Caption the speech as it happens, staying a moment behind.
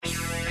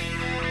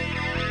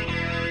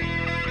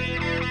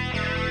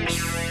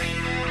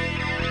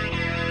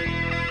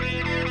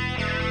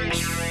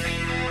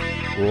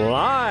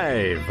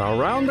Live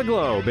around the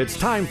globe, it's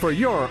time for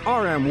your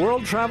RM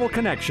World Travel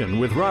Connection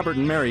with Robert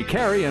and Mary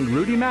Carey and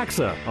Rudy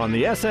Maxa on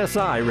the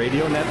SSI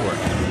Radio Network.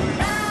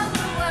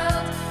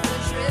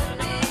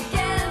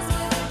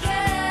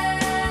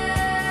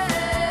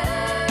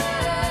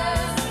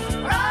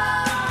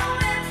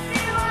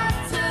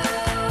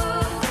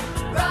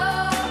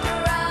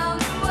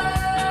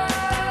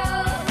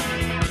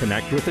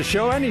 Connect with the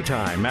show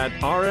anytime at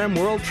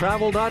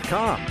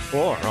rmworldtravel.com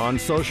or on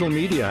social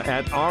media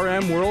at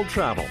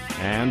rmworldtravel.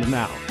 And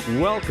now,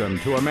 welcome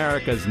to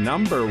America's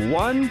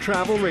 #1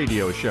 travel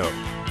radio show.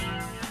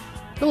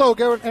 Hello,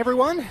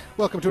 everyone.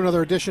 Welcome to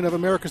another edition of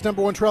America's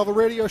 #1 travel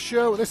radio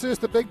show. This is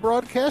the big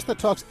broadcast that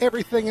talks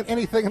everything and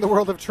anything in the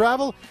world of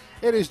travel.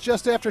 It is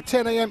just after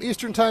 10 a.m.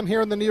 Eastern Time here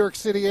in the New York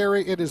City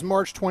area. It is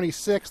March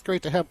 26th.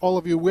 Great to have all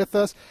of you with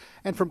us.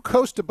 And from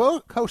coast to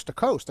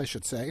coast, I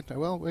should say.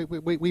 Well,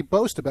 we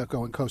boast about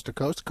going coast to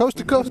coast,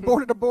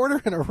 border to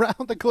border, and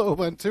around the globe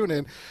on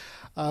TuneIn.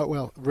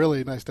 Well,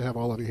 really nice to have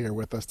all of you here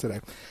with us today.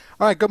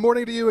 All right, good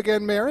morning to you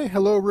again, Mary.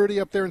 Hello, Rudy,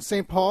 up there in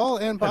St. Paul,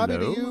 and Bobby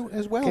to you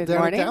as well, good down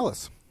morning. in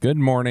Dallas. Good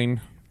morning.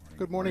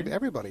 Good morning to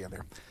everybody in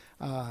there.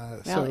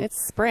 Well,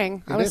 it's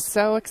spring. I was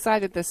so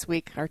excited this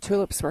week. Our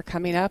tulips were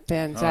coming up,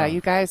 and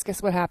you guys,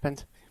 guess what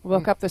happened?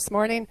 Woke up this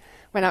morning,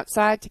 went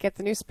outside to get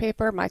the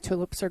newspaper. My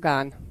tulips are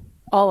gone.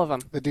 All of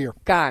them. The deer.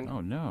 Gone.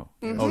 Oh, no.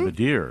 Mm-hmm. Oh, the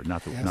deer,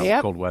 not the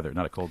cold weather,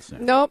 not a cold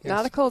snap. Nope, Yes.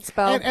 not a cold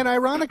spell. And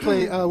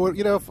ironically,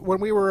 when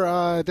we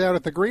were down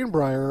at the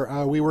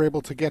Greenbrier, we were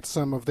able to get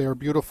some of their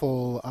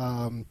beautiful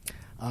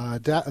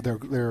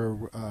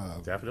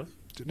Daffodils?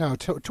 No,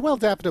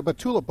 daffodil, but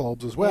tulip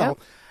bulbs as well. Yep.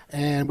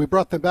 And we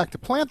brought them back to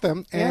plant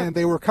them, and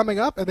they were coming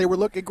up, and they were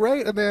looking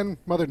great, and then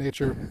Mother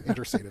Nature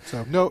interceded.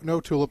 So no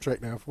tulips right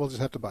now. We'll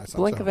just have to buy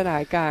some. Blink of an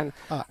eye, gone.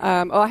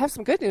 I have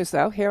some good news,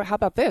 though. Here, how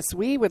about this?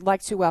 We would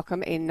like to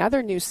welcome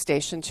another news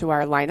station to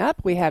our lineup.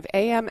 We have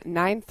AM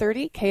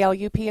 930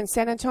 KLUP in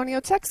San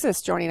Antonio,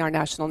 Texas, joining our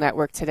national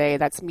network today.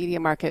 That's Media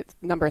Market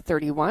number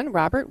 31.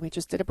 Robert, we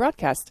just did a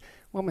broadcast.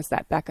 When was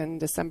that? Back on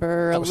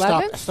December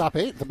 11th? Stop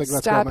 8, the big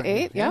Let's Stop Go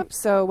 8, yep.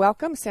 So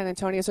welcome. San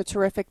Antonio is a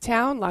terrific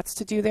town. Lots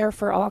to do there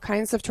for all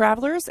kinds of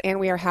travelers, and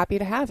we are happy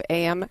to have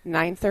AM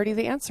 930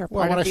 The Answer,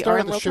 well, part when of I the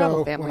started RM the World show,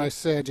 Travel family. when I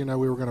said,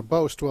 we were going to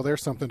boast, well,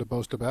 there's something to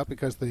boast about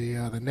because the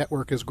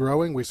network is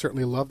growing. We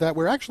certainly love that.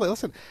 We're actually,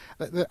 listen,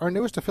 our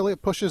newest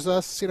affiliate pushes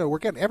us, we're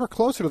getting ever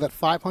closer to that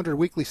 500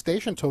 weekly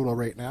station total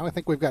right now. I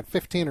think we've got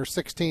 15 or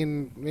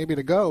 16 maybe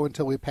to go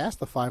until we pass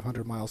the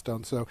 500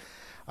 milestone. So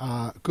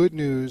good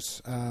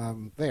news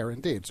there,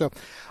 indeed. So,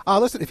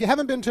 listen, if you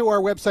haven't been to our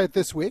website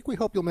this week, we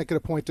hope you'll make it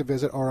a point to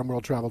visit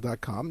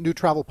rmworldtravel.com. New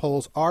travel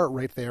polls are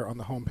right there on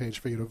the homepage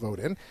for you to vote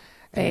in.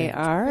 They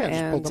are.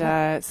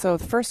 And so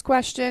the first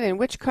question, in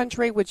which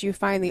country would you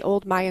find the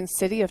old Mayan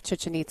city of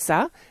Chichen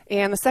Itza?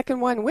 And the second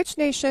one, which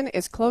nation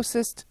is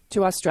closest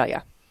to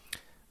Australia?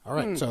 All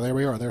right, so there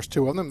we are. There's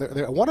two of them.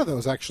 One of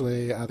those,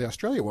 actually, the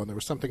Australia one, there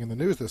was something in the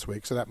news this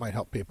week, so that might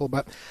help people.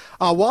 But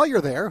while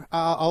you're there,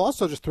 I'll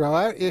also just throw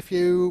out, if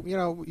you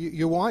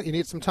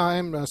need some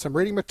time, some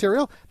reading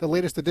material, the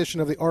latest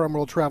edition of the RM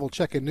World Travel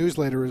Check-In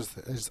newsletter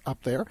is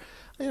up there.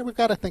 We've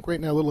got, I think,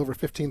 right now a little over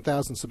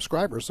 15,000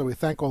 subscribers, so we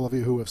thank all of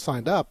you who have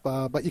signed up.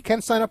 But you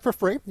can sign up for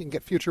free. You can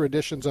get future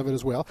editions of it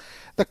as well.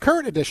 The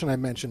current edition I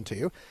mentioned to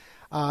you,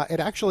 it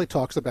actually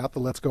talks about the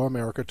Let's Go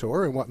America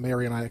tour and what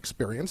Mary and I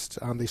experienced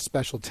on the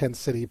special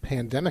 10-city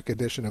pandemic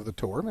edition of the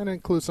tour, and it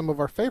includes some of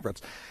our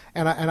favorites.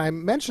 And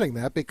I'm mentioning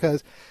that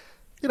because,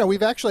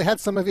 we've actually had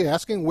some of you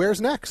asking,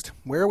 where's next?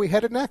 Where are we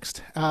headed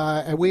next?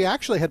 And we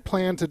actually had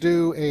planned to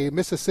do a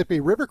Mississippi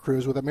River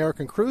cruise with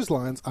American Cruise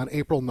Lines on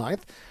April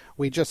 9th.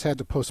 We just had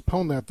to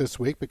postpone that this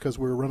week because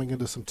we were running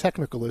into some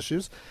technical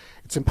issues.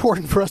 It's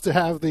important for us to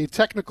have the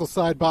technical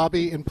side,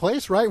 Bobby, in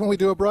place, right, when we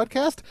do a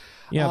broadcast.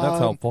 Yeah, that's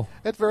helpful.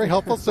 It's very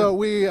helpful. So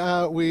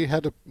we're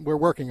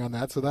working on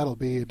that, so that'll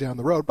be down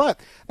the road. But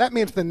that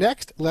means the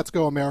next Let's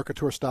Go America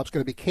tour stop is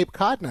going to be Cape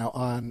Cod now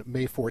on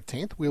May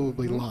 14th. We will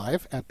be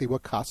live at the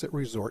Wachusett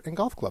Resort and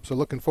Golf Club. So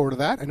looking forward to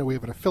that. I know we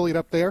have an affiliate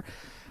up there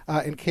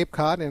in Cape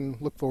Cod, and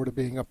look forward to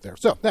being up there.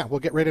 So now we'll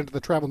get right into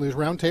the Travel News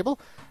Roundtable.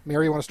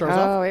 Mary, you want to start us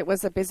off? Oh, it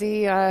was a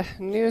busy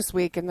news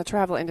week in the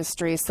travel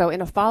industry. So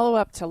in a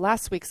follow-up to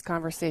last week's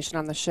conversation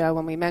on the show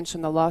when we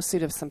mentioned the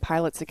lawsuit of some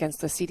pilots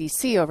against the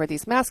CDC over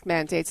these mask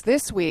mandates,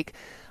 this week,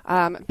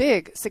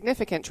 big,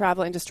 significant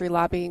travel industry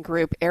lobbying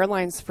group,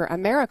 Airlines for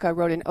America,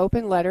 wrote an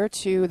open letter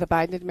to the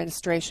Biden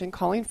administration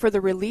calling for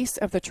the release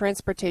of the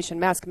transportation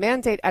mask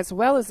mandate as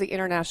well as the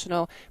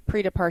international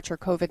pre-departure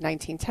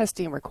COVID-19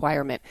 testing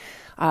requirement.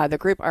 The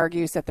group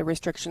argues that the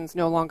restrictions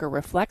no longer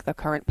reflect the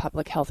current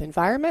public health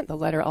environment. The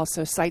letter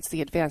also cites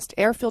the advanced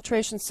air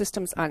filtration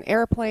systems on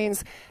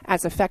airplanes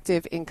as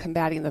effective in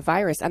combating the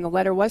virus. And the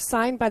letter was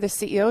signed by the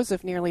CEOs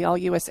of nearly all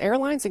U.S.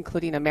 airlines,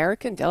 including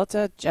American,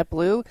 Delta,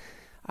 JetBlue,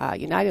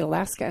 United,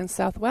 Alaska, and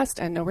Southwest,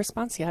 and no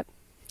response yet.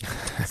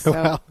 So,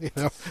 well,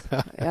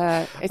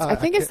 I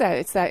think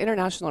it's that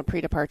international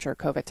pre-departure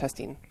COVID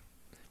testing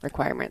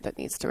requirement that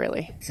needs to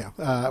really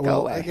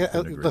go away.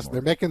 Listen,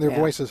 they're making their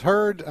voices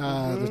heard.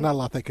 There's not a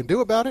lot they can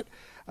do about it.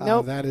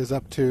 Nope. That is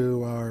up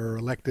to our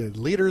elected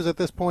leaders at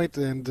this point.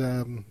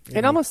 And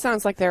it almost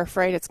sounds like they're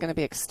afraid it's going to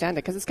be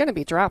extended because it's going to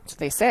be dropped,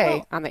 they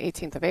say, on the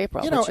 18th of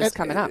April, which is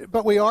coming up.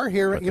 But we are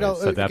hearing,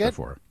 said that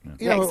before.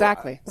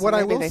 Exactly. So what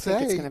I maybe will they say,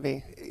 think it's going to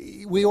be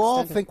we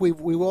all think we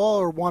all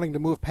are wanting to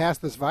move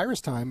past this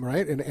virus time,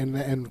 right?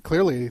 And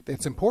clearly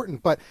it's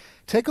important. But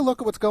take a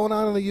look at what's going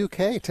on in the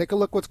UK. Take a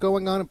look what's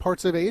going on in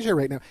parts of Asia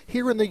right now.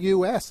 Here in the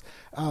U.S.,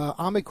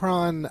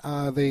 Omicron,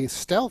 the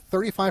stealth,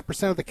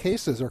 35% of the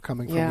cases are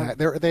coming from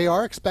that. They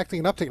are expecting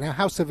an uptick. Now,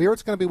 how severe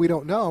it's going to be, we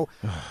don't know.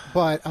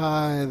 But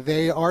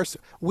they are.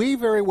 We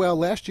very well,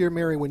 last year,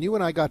 Mary, when you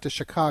and I got to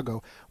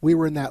Chicago, we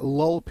were in that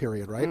lull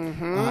period, right?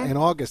 In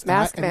August.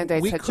 Mask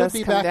mandates had just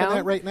come back down, in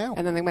that right now.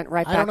 And then they went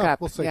right back I don't know.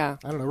 up. We'll see. Yeah.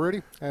 I don't know,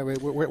 Rudy.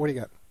 What do you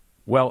got?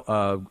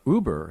 Well,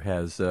 Uber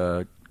has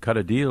cut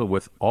a deal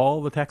with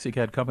all the taxi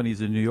cab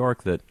companies in New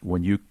York that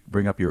when you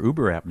bring up your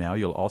Uber app now,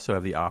 you'll also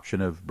have the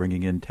option of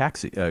bringing in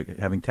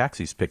having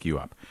taxis pick you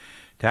up.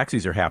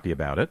 Taxis are happy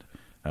about it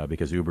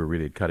because Uber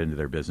really had cut into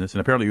their business, and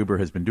apparently Uber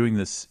has been doing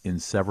this in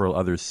several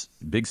other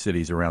big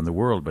cities around the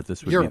world. But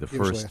this would Europe, be the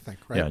first, usually, I think,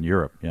 right? Yeah, in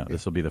Europe. Yeah,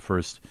 this will be the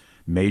first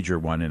major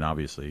one, and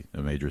obviously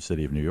a major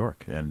city of New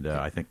York. And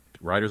I think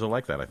riders will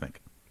like that. I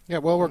think. Yeah,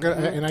 well, we're going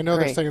to, and I know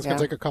this thing is going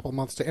to yeah. take a couple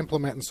months to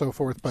implement and so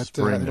forth, but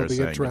Spring, it'll they're be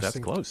saying,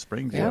 interesting. but that's close.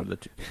 Spring,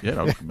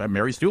 Yeah.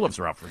 Mary's tulips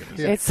are out for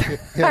goodness sake.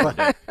 It's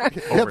but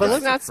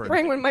it's not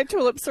spring when my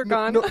tulips are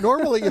gone.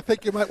 Normally, you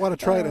think you might want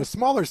to try in a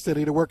smaller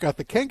city to work out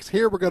the kinks.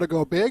 Here, we're going to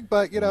go big,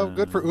 but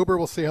good for Uber.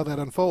 We'll see how that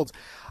unfolds.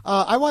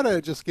 I want to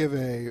just give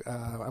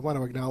I want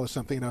to acknowledge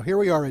something. Here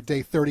we are at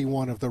day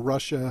 31 of the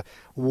Russia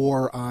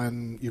war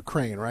on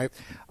Ukraine, right?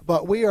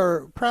 But we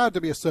are proud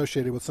to be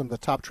associated with some of the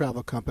top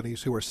travel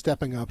companies who are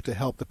stepping up to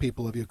help the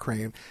people of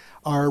Ukraine.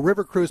 Our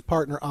river cruise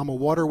partner, AMA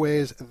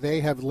Waterways, they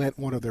have lent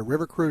one of their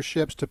river cruise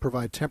ships to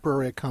provide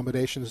temporary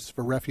accommodations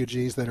for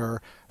refugees that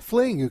are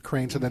fleeing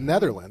Ukraine to the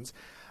Netherlands.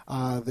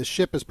 The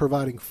ship is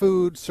providing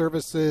food,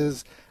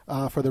 services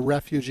for the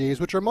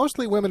refugees, which are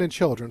mostly women and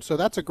children, so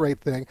that's a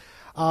great thing.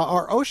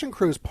 Our ocean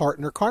cruise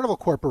partner, Carnival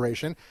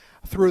Corporation,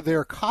 through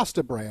their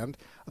Costa brand,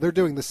 they're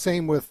doing the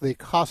same with the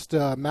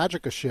Costa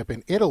Magica ship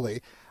in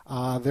Italy.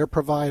 They're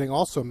providing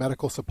also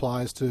medical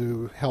supplies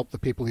to help the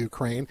people of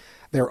Ukraine.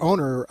 Their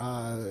owner,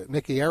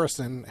 Nicky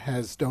Arison,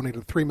 has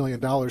donated $3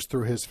 million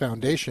through his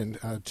foundation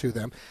to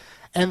them.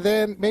 And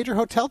then major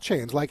hotel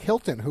chains like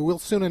Hilton, who will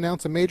soon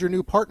announce a major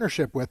new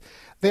partnership with,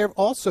 they're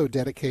also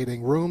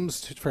dedicating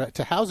rooms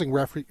to housing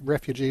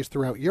refugees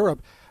throughout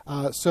Europe.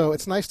 So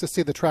it's nice to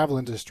see the travel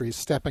industry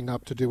stepping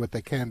up to do what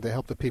they can to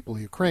help the people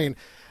of Ukraine.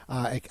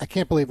 I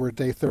can't believe we're at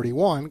day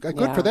 31.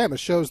 Good for them. It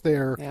shows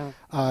their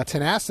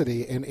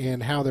tenacity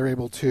in how they're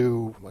able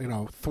to,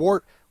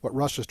 thwart what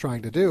Russia's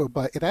trying to do.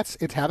 But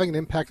it's having an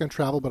impact on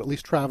travel, but at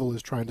least travel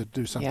is trying to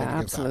do something to give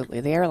back. Absolutely.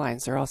 The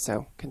airlines are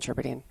also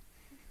contributing.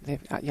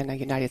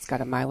 United's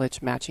got a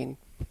mileage matching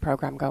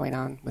program going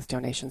on with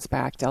donations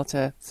back.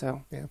 Delta,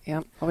 so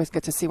always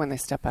good to see when they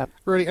step up.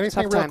 Rudy,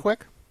 anything real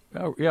quick?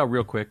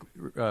 Real quick,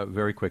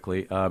 very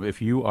quickly.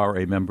 If you are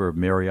a member of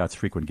Marriott's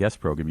frequent guest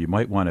program, you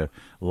might want to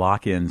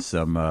lock in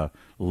some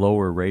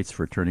lower rates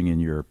for turning in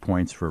your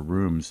points for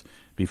rooms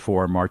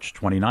before March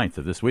 29th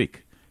of this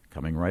week,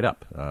 coming right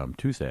up,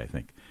 Tuesday, I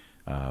think.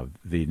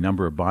 The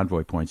number of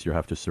Bonvoy points you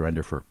have to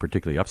surrender for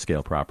particularly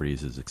upscale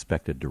properties is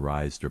expected to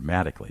rise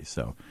dramatically.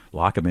 So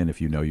lock them in if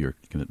you know you're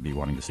going to be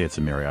wanting to stay at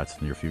some Marriotts in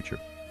the near future.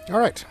 All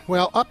right.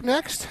 Well, up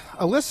next,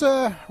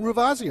 Alyssa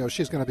Ruvazio.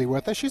 She's going to be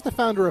with us. She's the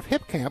founder of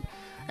Hip Camp,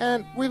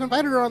 and we've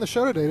invited her on the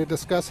show today to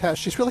discuss how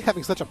she's really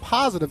having such a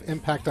positive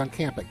impact on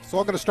camping. It's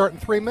all going to start in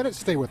 3 minutes.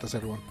 Stay with us,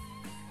 everyone.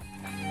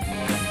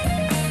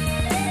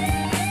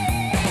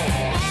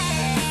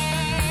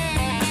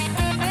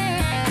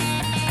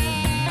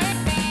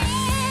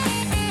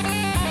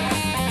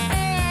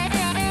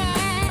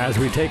 As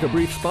we take a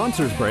brief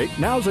sponsors break,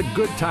 now's a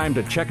good time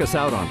to check us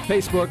out on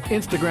Facebook,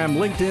 Instagram,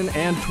 LinkedIn,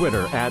 and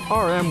Twitter at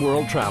RM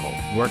World Travel.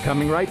 We're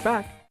coming right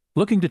back.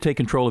 Looking to take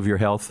control of your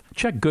health?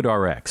 Check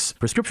GoodRx.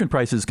 Prescription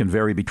prices can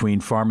vary between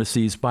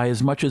pharmacies by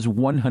as much as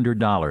 $100.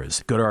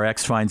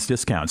 GoodRx finds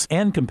discounts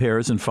and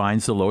compares and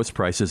finds the lowest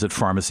prices at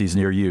pharmacies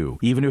near you.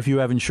 Even if you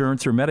have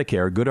insurance or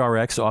Medicare,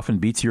 GoodRx often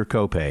beats your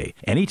copay.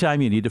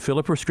 Anytime you need to fill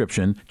a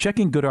prescription,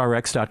 checking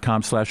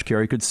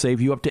GoodRx.com/carry could save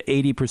you up to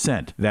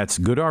 80%. That's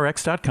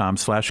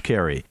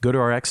GoodRx.com/carry.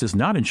 GoodRx is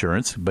not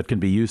insurance, but can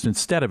be used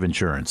instead of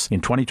insurance.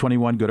 In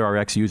 2021,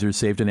 GoodRx users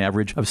saved an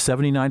average of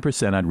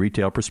 79% on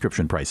retail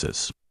prescription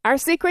prices. Our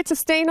secret to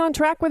staying on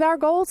track with our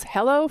goals?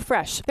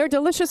 HelloFresh. Their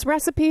delicious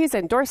recipes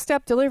and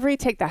doorstep delivery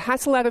take the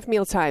hassle out of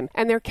mealtime.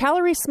 And their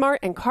calorie-smart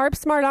and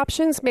carb-smart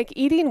options make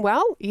eating,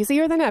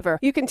 easier than ever.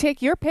 You can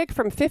take your pick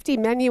from 50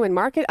 menu and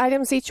market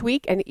items each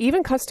week and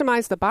even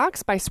customize the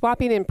box by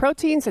swapping in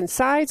proteins and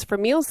sides for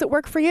meals that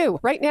work for you.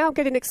 Right now,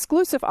 get an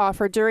exclusive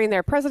offer during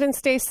their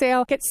President's Day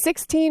sale. Get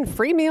 16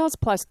 free meals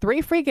plus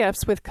 3 free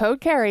gifts with code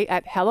CARRY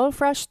at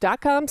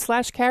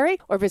HelloFresh.com/carry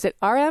or visit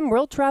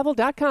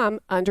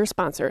rmworldtravel.com under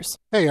sponsors.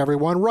 Hey, Hey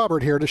everyone,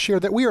 Robert here to share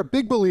that we are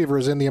big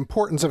believers in the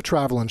importance of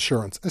travel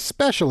insurance,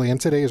 especially in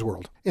today's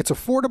world. It's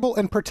affordable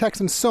and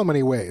protects in so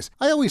many ways.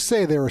 I always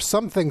say there are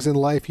some things in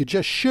life you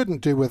just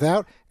shouldn't do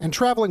without, and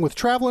traveling with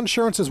travel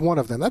insurance is one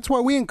of them. That's why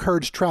we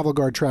encourage Travel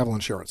Guard travel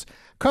insurance.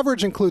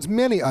 Coverage includes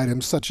many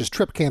items such as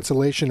trip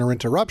cancellation or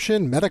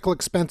interruption, medical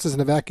expenses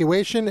and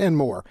evacuation, and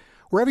more.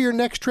 Wherever your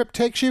next trip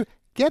takes you,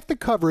 get the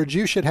coverage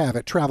you should have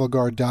at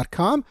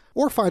TravelGuard.com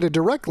or find a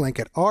direct link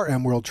at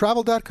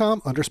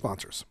rmworldtravel.com under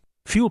sponsors.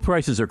 Fuel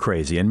prices are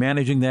crazy, and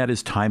managing that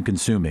is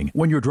time-consuming.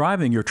 When you're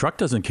driving, your truck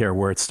doesn't care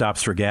where it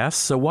stops for gas,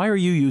 so why are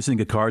you using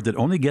a card that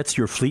only gets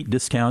your fleet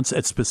discounts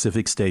at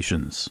specific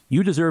stations?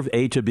 You deserve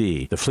A to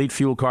B, the fleet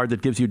fuel card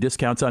that gives you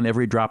discounts on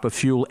every drop of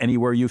fuel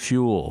anywhere you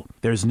fuel.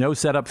 There's no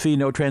setup fee,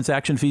 no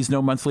transaction fees,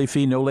 no monthly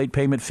fee, no late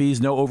payment fees,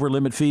 no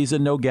over-limit fees,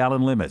 and no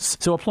gallon limits.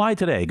 So apply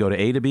today. Go to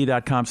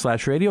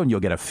a2b.com/radio, and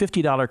you'll get a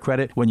 $50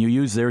 credit when you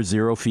use their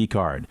zero-fee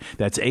card.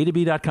 That's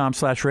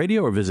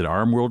a2b.com/radio or visit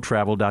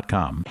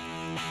rmworldtravel.com.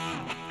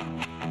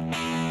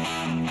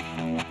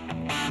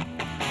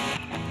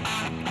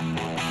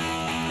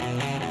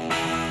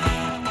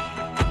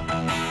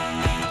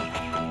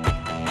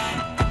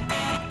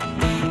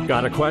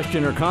 Got a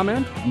question or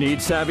comment?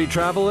 Need savvy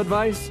travel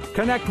advice?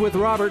 Connect with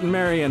Robert and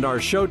Mary and our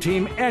show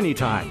team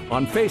anytime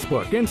on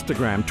Facebook,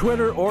 Instagram,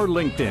 Twitter, or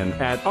LinkedIn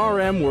at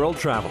RM World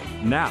Travel.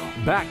 Now,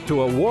 back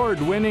to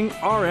award-winning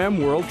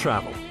RM World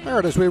Travel. All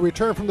right, as we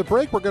return from the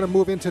break, we're going to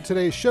move into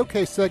today's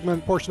showcase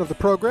segment portion of the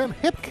program.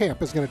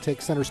 HipCamp is going to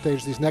take center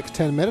stage these next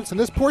 10 minutes, and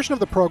this portion of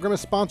the program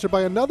is sponsored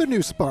by another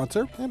new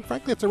sponsor, and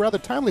frankly, it's a rather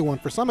timely one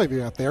for some of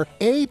you out there,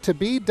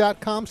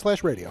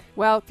 a2b.com/radio.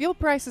 Well, fuel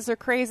prices are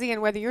crazy,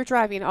 and whether you're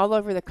driving all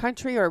over the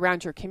country or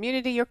around your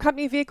community, your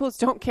company vehicles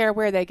don't care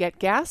where they get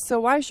gas, so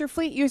why is your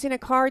fleet using a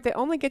card that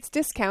only gets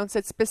discounts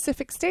at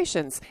specific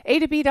stations?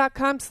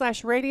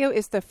 a2b.com/radio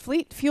is the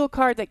fleet fuel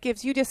card that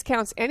gives you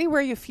discounts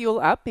anywhere you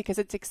fuel up because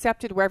it's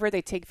accepted wherever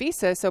they take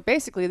Visa, so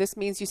basically this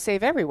means you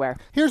save everywhere.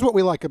 Here's what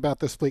we like about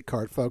this fleet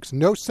card, folks.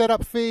 No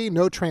setup fee,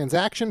 no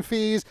transaction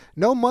fees,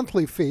 no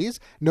monthly fees,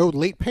 no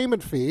late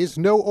payment fees,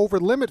 no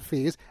over-limit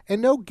fees,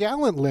 and no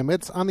gallon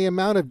limits on the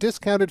amount of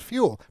discounted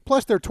fuel.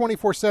 Plus, their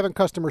 24/7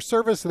 customer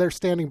service, they're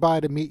standing by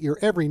to meet your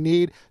every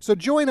need. So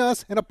join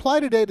us and apply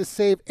today to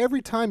save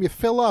every time you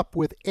fill up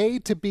with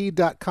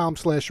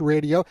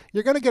a2b.com/radio.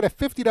 You're going to get a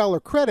 $50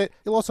 credit.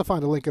 You'll also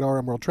find a link at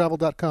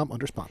rmworldtravel.com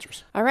under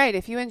sponsors. All right,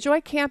 if you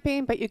enjoy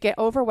camping but you get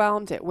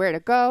overwhelmed at where to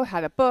go,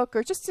 how to book,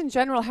 or just in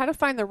general how to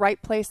find the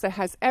right place that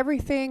has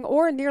everything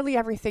or nearly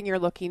everything you're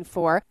looking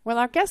for, well,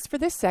 our guest for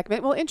this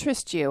segment will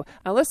interest you.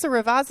 Alyssa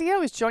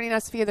Ravazio is joining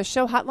us via the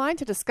show hotline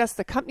to discuss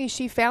the company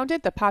she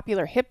founded, the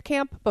popular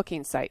HipCamp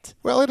booking site.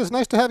 Well, it is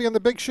nice to have you on the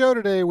big show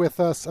today with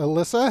us,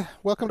 Alyssa.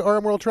 Welcome to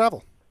RM World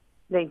Travel.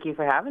 Thank you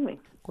for having me.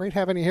 Great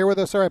having you here with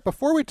us. All right,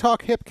 before we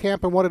talk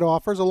HipCamp and what it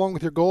offers, along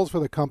with your goals for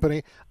the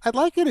company, I'd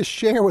like you to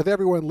share with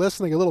everyone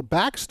listening a little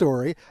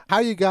backstory, how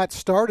you got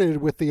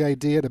started with the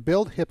idea to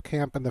build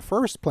HipCamp in the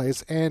first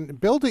place, and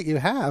build it you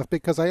have,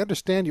 because I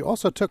understand you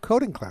also took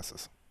coding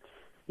classes.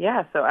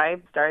 Yeah, so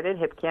I started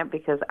HipCamp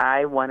because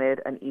I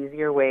wanted an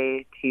easier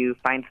way to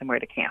find somewhere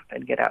to camp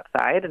and get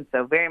outside, and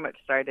so very much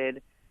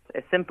started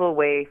a simple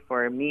way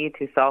for me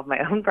to solve my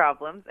own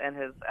problems and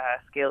has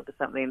scaled to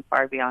something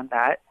far beyond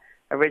that.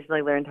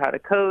 Originally learned how to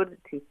code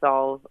to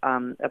solve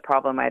a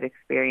problem I'd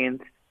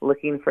experienced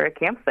looking for a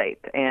campsite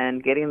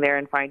and getting there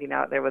and finding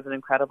out there was an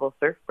incredible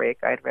surf break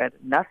I'd read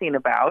nothing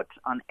about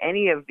on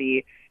any of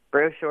the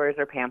brochures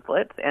or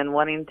pamphlets, and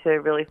wanting to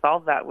really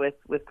solve that with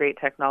great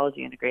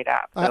technology and a great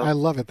app. So, I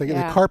love it. The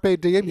Carpe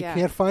Diem, you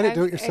can't find it,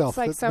 do it yourself. It's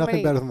like There's so nothing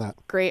many better than that.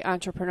 Great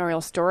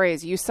entrepreneurial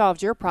stories. You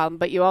solved your problem,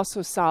 but you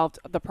also solved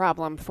the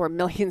problem for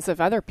millions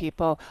of other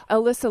people.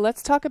 Alyssa,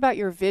 let's talk about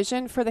your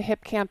vision for the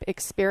HipCamp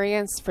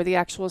experience, for the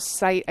actual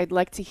site. I'd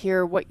like to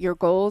hear what your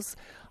goals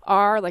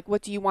are. Like,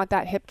 what do you want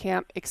that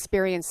HipCamp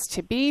experience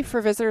to be for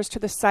visitors to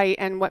the site,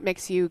 and what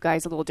makes you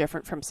guys a little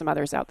different from some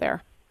others out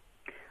there?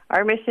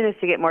 Our mission is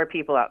to get more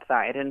people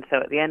outside, and so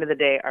at the end of the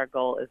day, our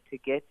goal is to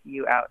get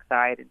you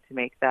outside and to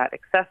make that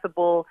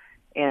accessible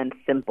and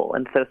simple.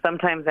 And so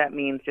sometimes that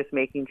means just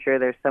making sure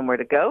there's somewhere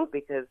to go,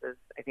 because as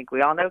I think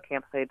we all know,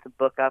 campsites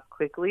book up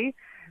quickly.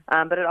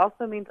 But it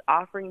also means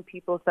offering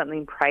people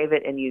something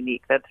private and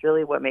unique. That's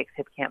really what makes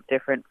HipCamp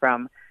different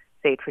from,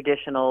 say,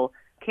 traditional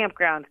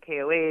campgrounds,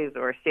 KOAs,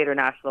 or state or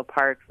national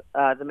parks.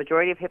 The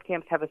majority of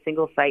HipCamps have a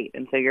single site,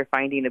 and so you're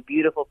finding a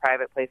beautiful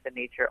private place in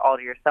nature all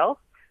to yourself,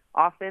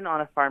 often on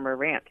a farmer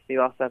ranch. So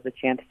you also have the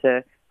chance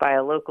to buy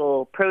a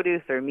local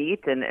produce or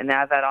meat and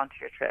add that onto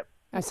your trip.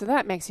 So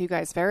that makes you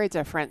guys very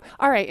different.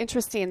 All right,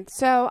 interesting.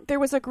 So there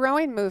was a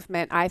growing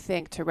movement, I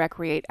think, to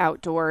recreate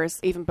outdoors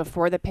even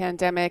before the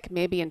pandemic,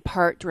 maybe in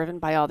part driven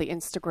by all the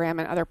Instagram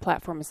and other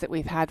platforms that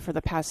we've had for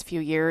the past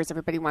few years.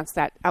 Everybody wants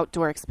that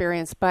outdoor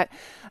experience, but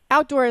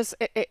outdoors,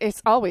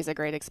 it's always a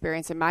great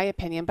experience in my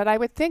opinion. But I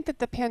would think that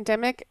the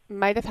pandemic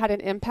might have had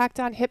an impact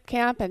on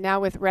HipCamp, and now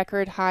with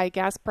record high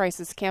gas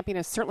prices, camping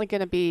is certainly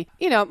going to be,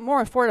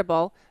 more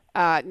affordable.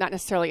 not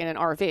necessarily in an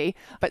RV,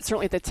 but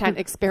certainly the tent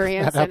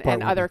experience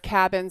and other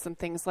cabins and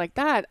things like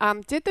that.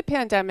 Did the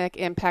pandemic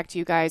impact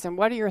you guys, and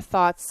what are your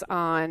thoughts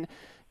on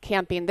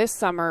camping this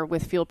summer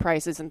with fuel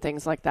prices and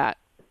things like that?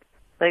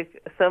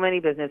 Like so many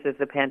businesses,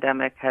 the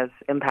pandemic has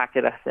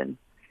impacted us in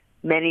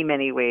many,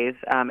 many ways.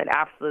 It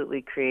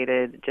absolutely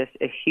created just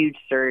a huge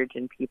surge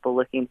in people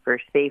looking for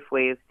safe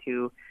ways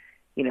to,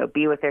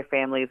 be with their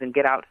families and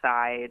get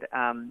outside.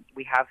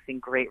 We have seen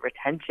great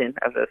retention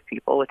of those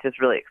people, which is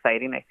really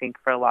exciting. I think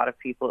for a lot of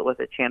people, it was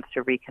a chance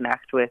to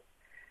reconnect with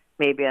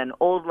maybe an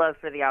old love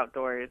for the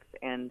outdoors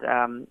and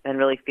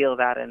really feel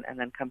that and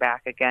then come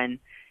back again.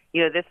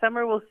 This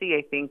summer we'll see.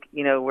 I think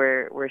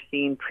we're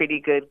seeing pretty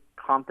good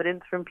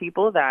confidence from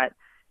people that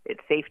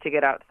it's safe to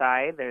get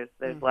outside. There's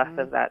less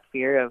of that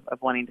fear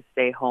of wanting to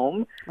stay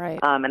home. Right.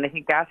 And I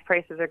think gas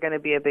prices are going to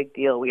be a big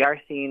deal. We are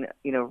seeing,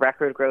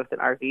 record growth in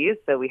RVs,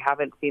 so we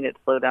haven't seen it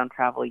slow down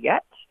travel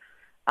yet.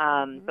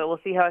 But we'll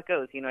see how it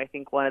goes. I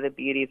think one of the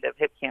beauties of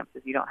hip camps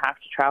is you don't have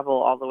to travel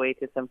all the way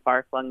to some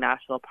far-flung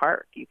national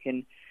park. You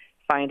can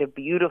find a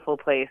beautiful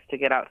place to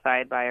get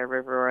outside by a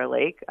river or a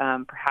lake,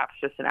 perhaps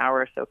just an hour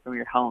or so from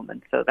your home.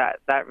 And so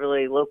that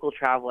really local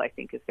travel, I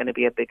think, is going to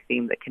be a big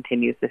theme that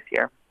continues this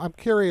year. I'm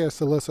curious,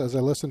 Alyssa, as I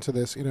listen to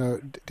this,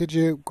 did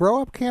you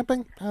grow up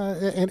camping?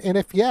 And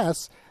if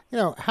yes,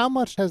 how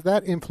much has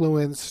that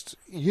influenced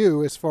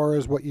you as far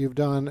as what you've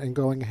done and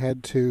going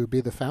ahead to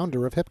be the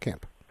founder of Hip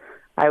Camp?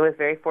 I was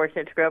very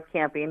fortunate to grow up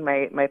camping.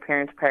 My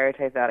parents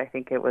prioritized that. I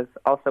think it was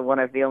also one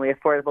of the only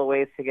affordable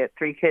ways to get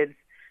 3 kids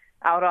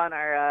out on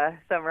our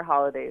summer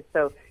holidays.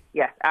 So,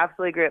 yes,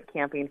 absolutely grew up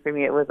camping. For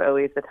me, it was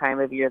always the time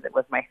of year that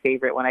was my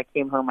favorite. When I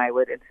came home, I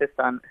would insist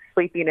on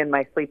sleeping in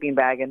my sleeping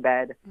bag in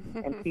bed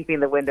and keeping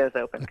the windows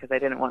open because I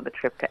didn't want the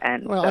trip to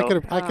end. Well, so,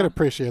 I could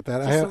appreciate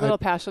that. Just a little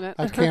passionate.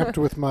 I camped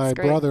with my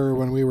brother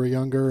when we were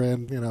younger,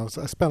 and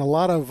so I spent a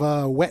lot of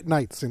wet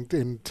nights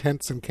in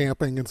tents and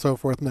camping and so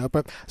forth now.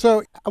 But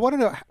so I want to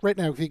know right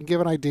now if you can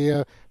give an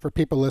idea for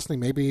people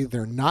listening. Maybe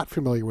they're not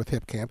familiar with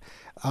Hip Camp.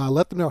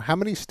 Let them know how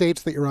many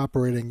states that you're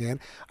operating in.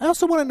 I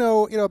also want to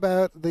know,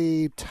 about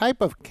the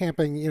type of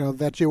camping,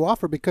 that you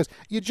offer, because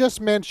you just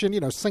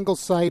mentioned, single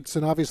sites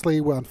and obviously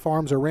on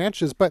farms or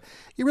ranches, but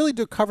you really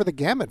do cover the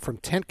gamut from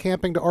tent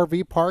camping to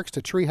RV parks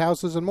to tree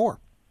houses and more.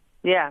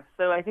 Yeah,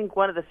 so I think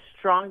one of the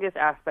strongest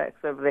aspects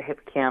of the Hip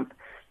Camp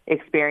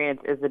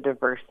experience is the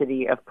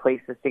diversity of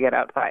places to get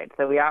outside.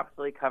 So we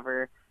absolutely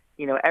cover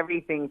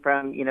everything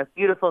from,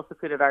 beautiful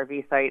secluded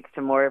RV sites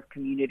to more of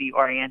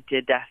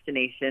community-oriented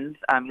destinations.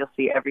 You'll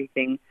see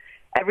everything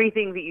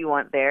that you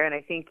want there. And I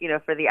think,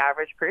 for the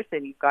average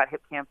person, you've got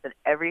Hip Camps in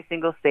every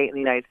single state in the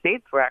United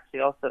States. We're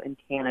actually also in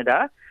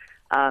Canada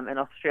and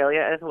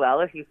Australia as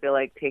well, if you feel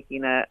like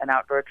taking an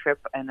outdoor trip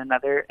in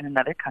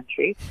another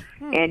country.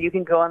 And you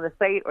can go on the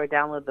site or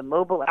download the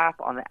mobile app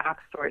on the App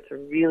Store. It's a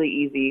really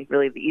easy,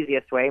 really the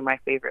easiest way, my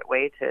favorite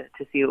way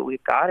to see what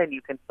we've got. And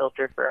you can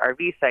filter for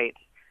RV sites,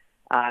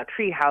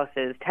 tree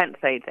houses, tent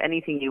sites,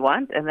 anything you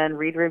want, and then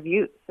read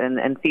reviews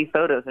and see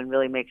photos and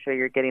really make sure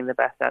you're getting the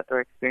best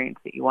outdoor experience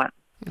that you want.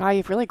 Wow,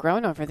 you've really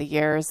grown over the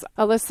years.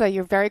 Alyssa,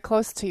 you're very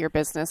close to your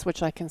business,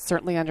 which I can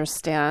certainly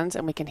understand,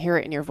 and we can hear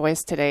it in your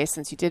voice today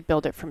since you did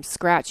build it from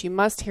scratch. You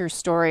must hear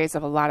stories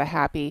of a lot of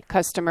happy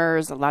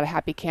customers, a lot of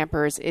happy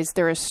campers. Is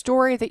there a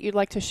story that you'd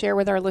like to share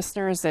with our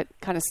listeners that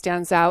kind of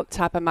stands out,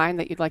 top of mind,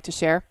 that you'd like to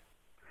share?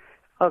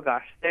 Oh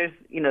gosh, there's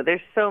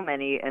so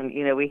many, and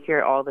we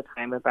hear all the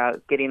time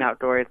about getting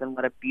outdoors and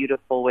what a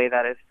beautiful way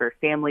that is for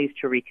families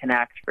to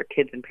reconnect, for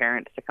kids and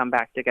parents to come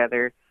back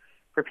together,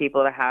 for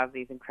people to have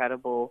these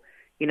incredible,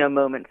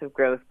 moments of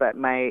growth. But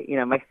my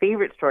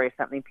favorite story is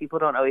something people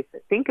don't always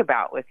think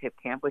about with Hip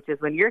Camp, which is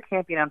when you're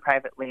camping on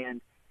private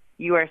land,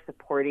 you are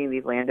supporting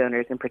these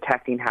landowners and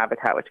protecting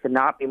habitat, which could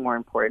not be more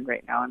important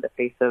right now in the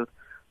face of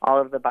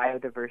all of the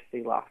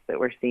biodiversity loss that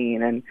we're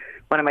seeing. And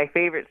one of my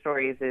favorite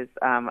stories is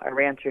a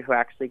rancher who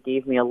actually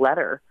gave me a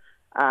letter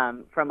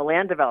from a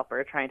land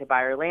developer trying to buy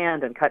our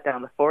land and cut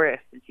down the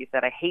forest. And she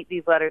said, I hate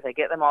these letters. I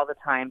get them all the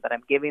time, but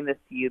I'm giving this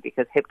to you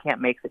because Hip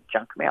Camp makes it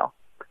junk mail.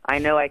 I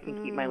know I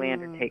can keep my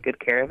land and take good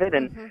care of it,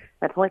 and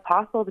that's only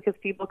possible because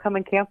people come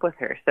and camp with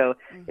her. So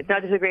it's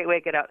not just a great way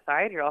to get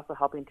outside, you're also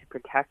helping to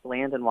protect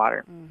land and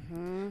water.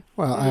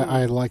 Well,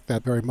 I like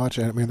that very much.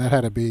 I mean, that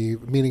had to be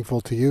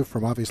meaningful to you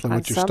from obviously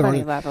what you started. On so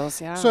many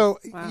levels, yeah. So,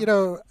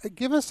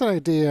 give us an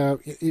idea.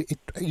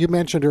 You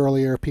mentioned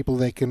earlier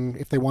people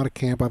if they want to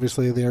camp,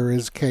 obviously there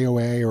is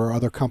KOA or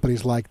other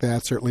companies like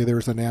that. Certainly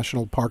there's a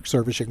National Park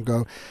Service. You can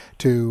go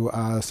to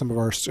some of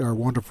our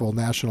wonderful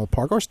national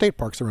park or state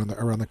parks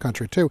around the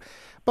country too.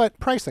 But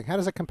pricing, how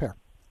does it compare?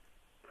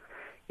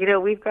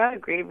 We've got a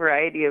great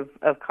variety of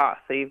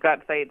costs. So you've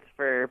got sites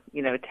for,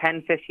 $10,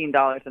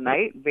 $15 a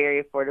night,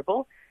 very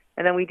affordable.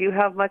 And then we do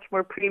have much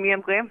more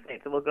premium glam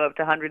sites that will go up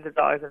to hundreds of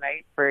dollars a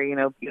night for,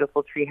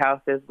 beautiful tree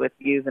houses with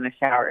views and a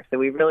shower. So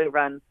we really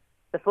run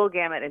the full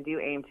gamut and do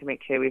aim to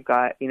make sure we've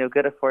got,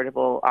 good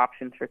affordable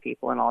options for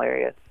people in all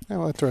areas.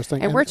 Oh,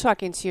 interesting. And we're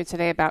talking to you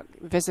today about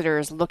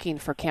visitors looking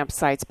for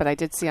campsites, but I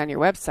did see on your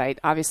website,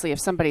 obviously, if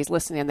somebody's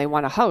listening and they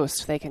want to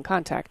host, they can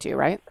contact you,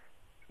 right?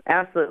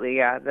 Absolutely,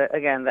 yeah.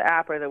 The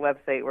app or the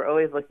website, we're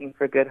always looking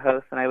for good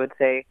hosts, and I would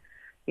say,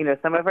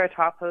 some of our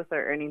top hosts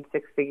are earning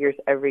six figures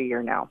every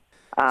year now.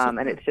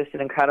 And it's just an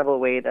incredible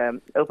way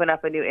to open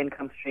up a new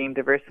income stream,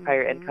 diversify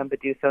your income, but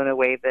do so in a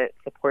way that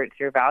supports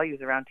your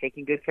values around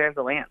taking good care of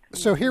the land.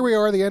 So here we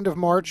are, the end of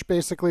March,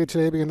 basically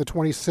today being the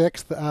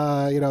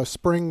 26th.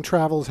 Spring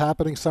travel is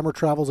happening, summer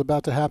travel is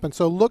about to happen.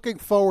 So looking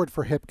forward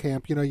for Hip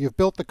Camp, you've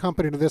built the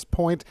company to this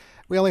point.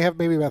 We only have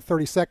maybe about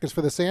 30 seconds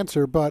for this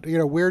answer, but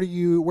where are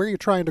you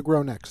trying to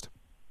grow next?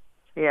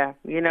 Yeah,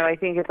 I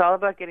think it's all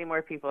about getting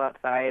more people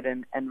outside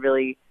and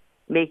really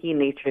making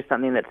nature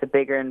something that's a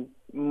bigger and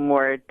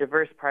more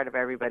diverse part of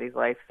everybody's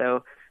life.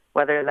 So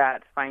whether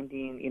that's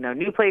finding,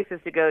 new places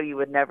to go you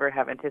would never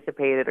have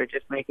anticipated, or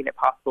just making it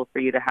possible for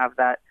you to have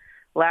that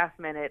last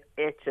minute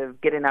itch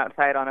of getting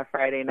outside on a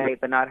Friday night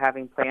but not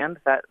having plans,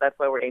 that's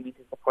what we're aiming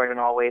to support in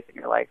all ways in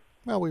your life.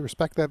 Well, we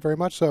respect that very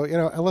much. So,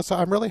 Alyssa,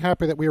 I'm really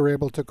happy that we were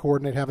able to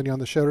coordinate having you on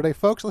the show today.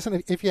 Folks,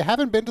 listen, if you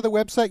haven't been to the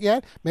website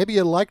yet, maybe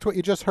you liked what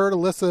you just heard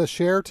Alyssa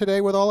share today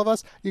with all of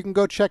us, you can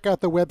go check out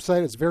the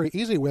website. It's a very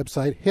easy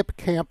website,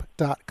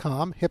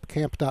 hipcamp.com.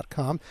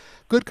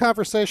 Good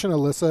conversation,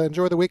 Alyssa.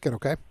 Enjoy the weekend,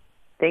 okay?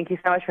 Thank you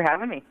so much for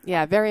having me.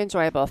 Yeah, very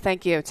enjoyable.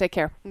 Thank you. Take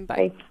care.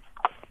 Bye.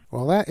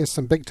 Well, that is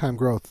some big-time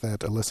growth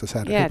that Alyssa's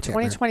had. Yeah,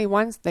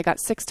 2021, they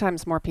got 6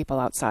 times more people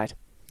outside.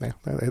 Yeah,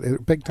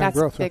 big-time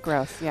growth. That's big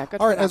growth. Yeah,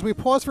 good. All right, as we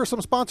pause for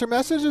some sponsor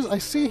messages, I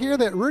see here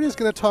that Rudy's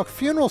going to talk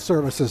funeral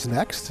services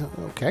next.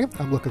 Okay,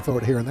 I'm looking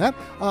forward to hearing that.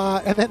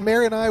 And then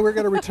Mary and I, we're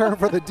going to return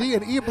for the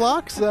D&E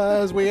blocks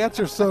as we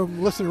answer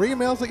some listener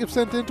emails that you've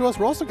sent in to us.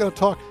 We're also going to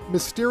talk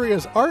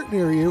mysterious art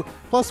near you.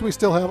 Plus, we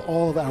still have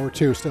all of hour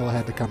 2 still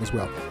ahead to come as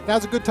well.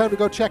 Now's a good time to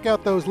go check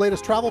out those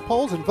latest travel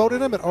polls and vote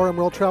in them at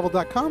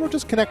rmworldtravel.com, or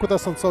just connect with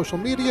us on social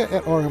media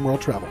at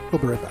rmworldtravel.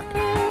 We'll be right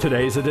back.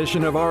 Today's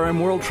edition of RM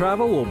World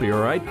Travel will be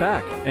right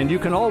back, and you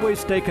can always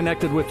stay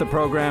connected with the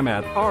program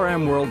at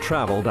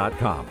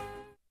rmworldtravel.com.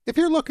 If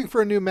you're looking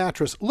for a new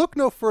mattress, look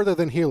no further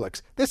than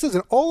Helix. This is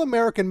an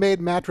all-American-made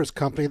mattress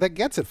company that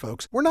gets it,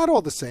 folks. We're not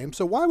all the same,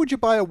 so why would you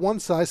buy a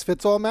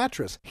one-size-fits-all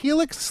mattress?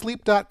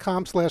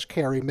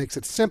 HelixSleep.com/carry makes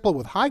it simple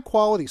with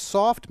high-quality,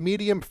 soft,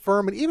 medium,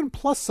 firm, and even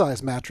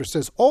plus-size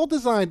mattresses, all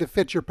designed to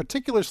fit your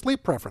particular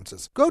sleep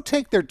preferences. Go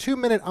take their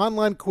 2-minute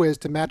online quiz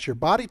to match your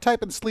body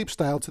type and sleep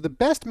style to the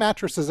best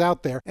mattresses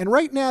out there, and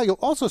right now you'll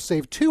also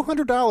save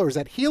 $200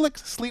 at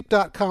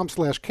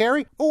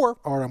HelixSleep.com/carry or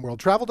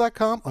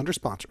rmworldtravel.com under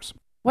sponsors.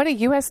 What do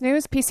U.S.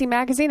 News, PC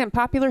Magazine, and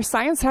Popular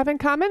Science have in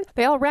common?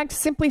 They all ranked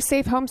Simply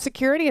Safe Home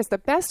Security as the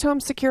best home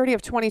security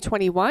of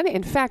 2021.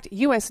 In fact,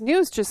 U.S.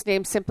 News just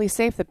named Simply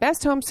Safe the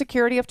best home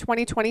security of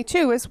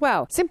 2022 as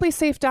well.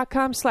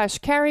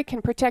 SimplySafe.com/carry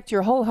can protect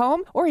your whole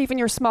home or even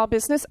your small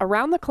business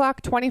around the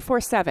clock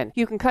 24/7.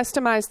 You can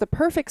customize the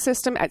perfect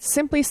system at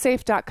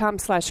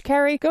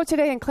SimplySafe.com/carry. Go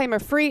today and claim a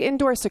free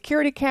indoor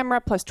security camera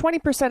plus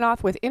 20%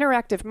 off with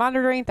interactive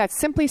monitoring. That's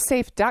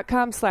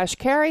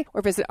SimplySafe.com/carry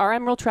or visit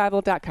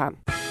rmworldtravel.com.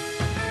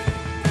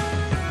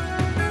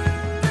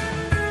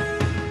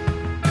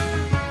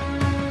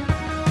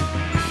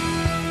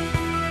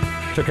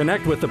 To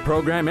connect with the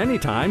program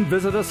anytime,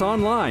 visit us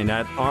online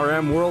at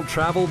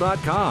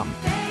rmworldtravel.com.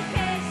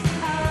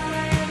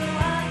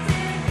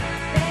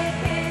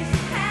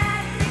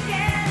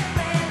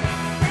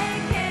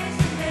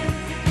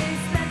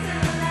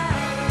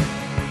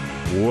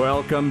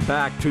 Welcome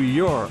back to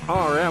your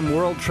RM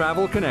World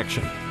Travel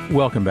Connection.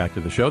 Welcome back to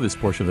the show. This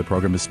portion of the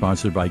program is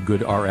sponsored by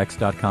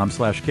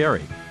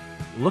GoodRx.com/carry.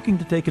 Looking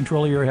to take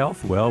control of your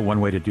health? Well,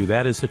 one way to do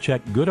that is to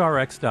check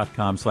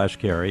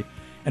GoodRx.com/carry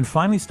and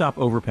finally stop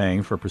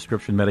overpaying for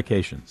prescription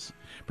medications.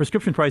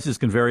 Prescription prices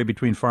can vary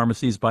between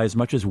pharmacies by as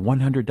much as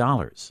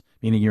 $100,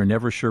 meaning you're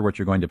never sure what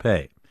you're going to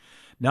pay.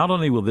 Not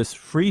only will this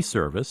free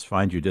service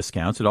find you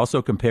discounts, it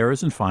also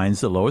compares and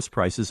finds the lowest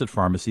prices at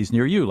pharmacies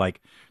near you,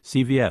 like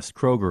CVS,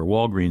 Kroger,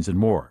 Walgreens, and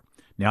more.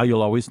 Now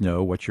you'll always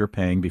know what you're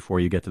paying before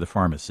you get to the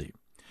pharmacy.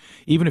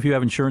 Even if you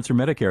have insurance or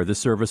Medicare, this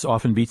service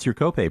often beats your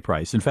copay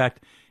price. In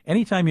fact,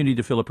 anytime you need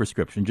to fill a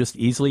prescription, just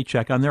easily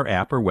check on their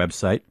app or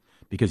website,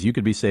 because you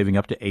could be saving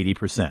up to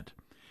 80%.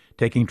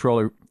 Taking control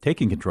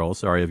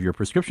of your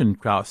prescription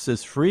costs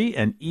is free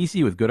and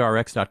easy with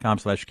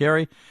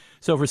GoodRx.com/carry.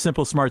 So for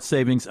simple, smart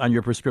savings on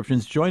your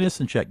prescriptions, join us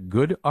and check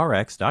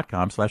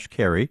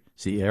GoodRx.com/carry,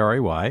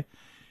 C-A-R-A-Y.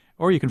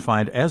 Or you can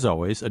find, as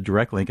always, a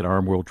direct link at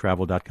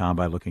rmworldtravel.com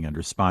by looking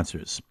under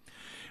sponsors.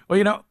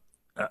 Well,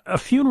 a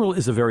funeral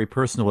is a very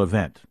personal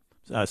event,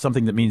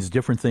 something that means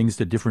different things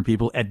to different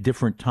people at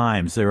different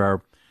times. There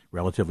are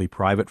relatively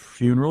private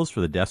funerals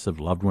for the deaths of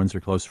loved ones or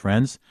close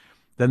friends.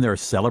 Then there are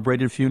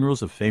celebrated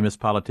funerals of famous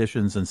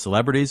politicians and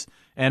celebrities,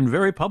 and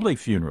very public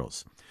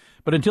funerals.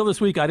 But until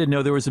this week, I didn't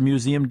know there was a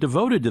museum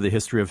devoted to the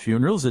history of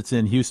funerals. It's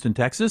in Houston,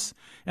 Texas,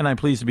 and I'm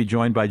pleased to be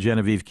joined by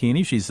Genevieve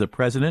Keeney. She's the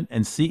president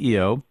and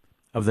CEO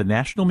of the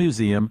National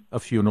Museum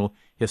of Funeral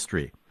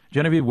History.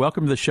 Genevieve,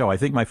 welcome to the show. I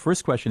think my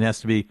first question has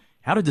to be,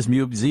 how did this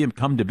museum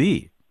come to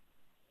be?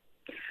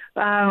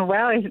 Well,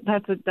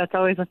 that's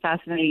always a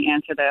fascinating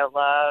answer that I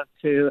love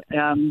to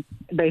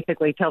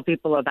basically tell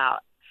people about.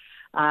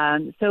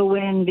 So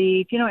when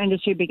the funeral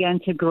industry began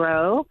to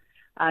grow,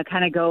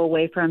 kind of go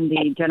away from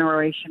the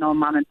generational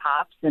mom and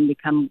pops and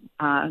become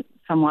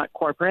somewhat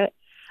corporate,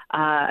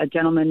 a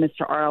gentleman,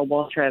 Mr. R.L.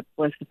 Waltrip,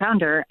 was the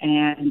founder.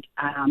 And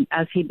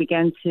as he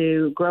began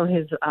to grow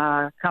his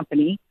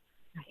company,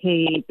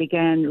 he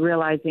began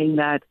realizing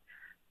that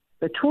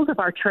the tools of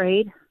our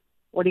trade,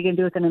 what are you going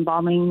to do with an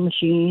embalming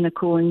machine, a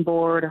cooling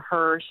board, a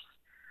hearse,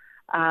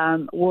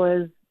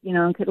 was,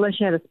 unless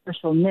you had a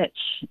special niche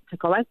to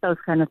collect those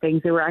kind of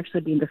things, they were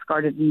actually being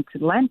discarded into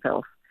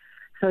landfills.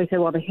 So he said,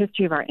 well, the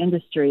history of our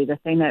industry, the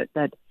thing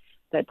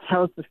that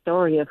tells the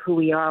story of who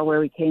we are, where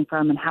we came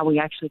from, and how we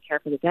actually care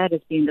for the dead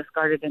is being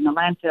discarded in the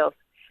landfills.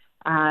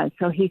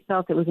 So he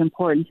felt it was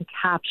important to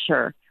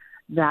capture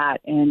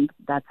that, and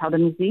that's how the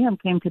museum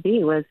came to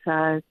be, was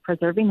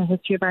preserving the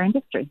history of our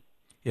industry.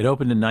 It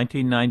opened in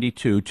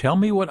 1992. Tell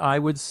me what I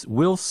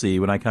will see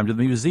when I come to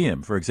the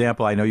museum. For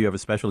example, I know you have a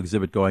special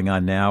exhibit going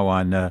on now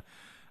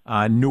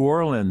on New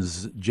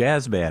Orleans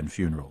jazz band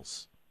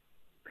funerals.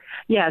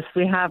 Yes,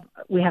 we have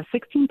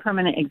 16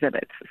 permanent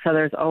exhibits, so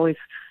there's always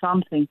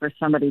something for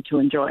somebody to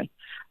enjoy.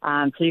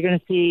 So you're going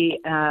to see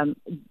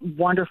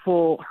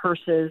wonderful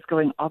hearses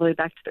going all the way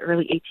back to the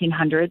early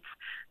 1800s,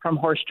 from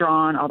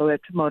horse-drawn all the way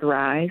up to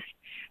motorized.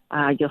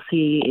 You'll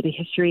see the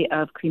history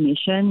of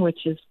cremation,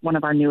 which is one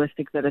of our newest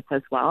exhibits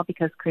as well,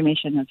 because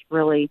cremation has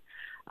really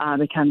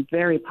become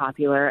very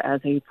popular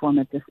as a form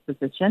of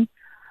disposition.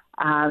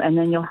 And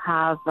then you'll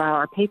have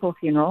our papal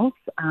funerals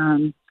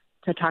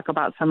to talk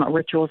about some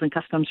rituals and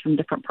customs from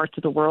different parts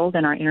of the world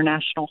in our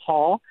international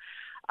hall.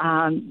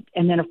 And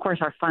then, of course,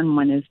 our fun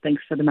one is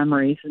Thanks for the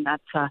Memories, and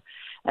that's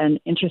an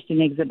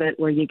interesting exhibit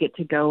where you get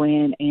to go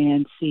in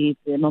and see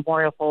the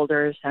memorial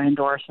folders and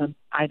or some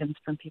items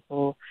from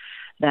people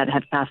that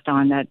have passed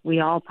on that we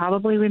all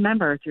probably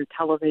remember through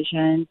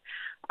television,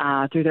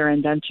 through their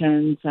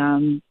inventions,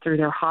 through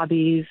their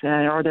hobbies,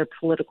 or their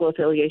political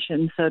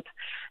affiliations. So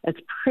it's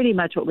pretty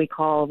much what we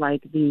call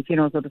like the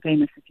funerals of the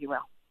famous, if you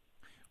will.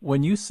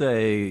 When you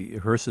say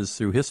hearses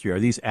through history, are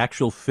these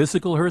actual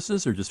physical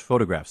hearses or just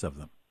photographs of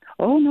them?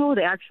 Oh, no,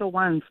 the actual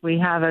ones. We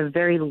have a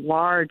very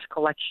large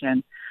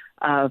collection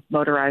of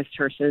motorized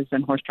hearses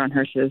and horse-drawn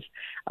hearses.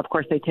 Of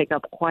course, they take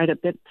up quite a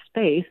bit of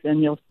space,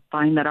 and you'll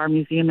find that our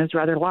museum is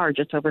rather large.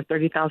 It's over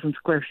 30,000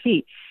 square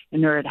feet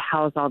in order to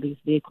house all these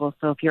vehicles.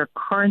 So if you're a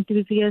car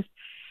enthusiast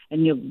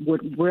and you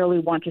would really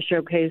want to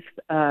showcase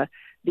the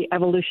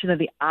evolution of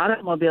the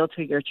automobile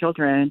to your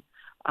children,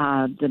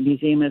 the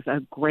museum is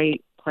a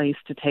great place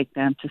to take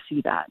them to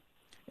see that.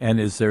 And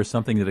is there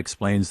something that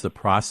explains the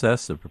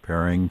process of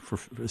preparing for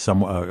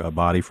a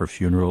body for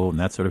funeral and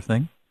that sort of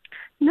thing?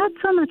 Not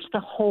so much the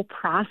whole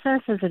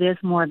process as it is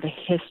more of the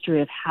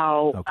history of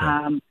how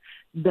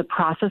the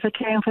process of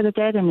caring for the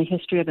dead and the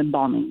history of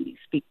embalming. We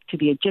speak to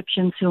the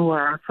Egyptians, who were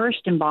our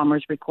first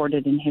embalmers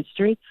recorded in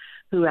history,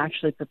 who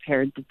actually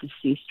prepared the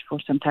deceased for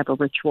some type of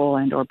ritual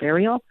and or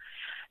burial.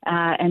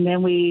 And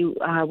then we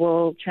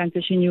will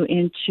transition you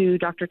into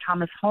Dr.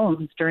 Thomas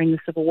Holmes during the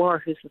Civil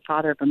War, who's the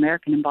father of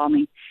American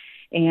embalming.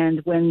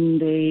 And when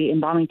the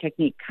embalming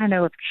technique kind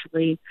of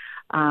actually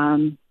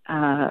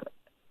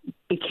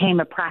became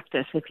a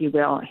practice, if you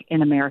will,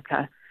 in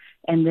America.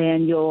 And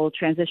then you'll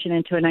transition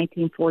into a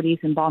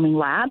 1940s embalming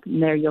lab,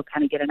 and there you'll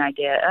kind of get an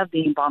idea of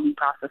the embalming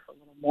process a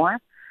little more.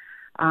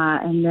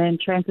 And then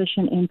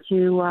transition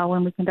into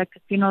when we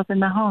conducted funerals in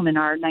the home in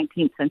our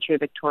 19th century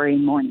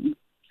Victorian mourning.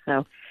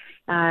 So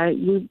I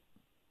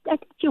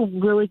think you'll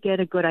really get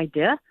a good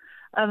idea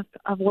of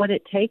what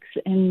it takes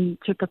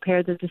to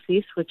prepare the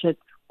deceased, which is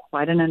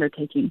quite an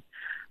undertaking,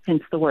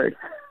 hence the word.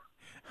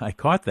 I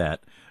caught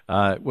that.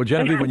 Well,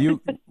 Genevieve,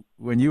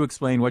 when you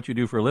explain what you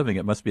do for a living,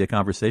 it must be a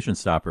conversation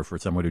stopper for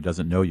someone who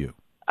doesn't know you.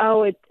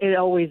 Oh, it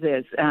always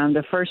is.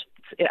 The first,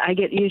 I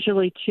get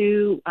usually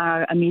two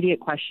immediate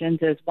questions.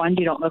 Is one,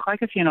 you don't look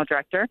like a funeral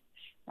director.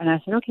 And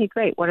I said, okay,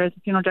 great. What is a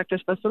funeral director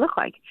supposed to look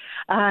like?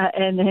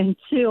 And then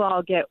two,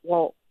 I'll get,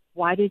 well,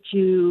 why did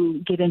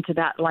you get into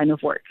that line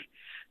of work?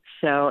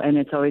 So, and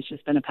it's always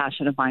just been a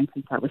passion of mine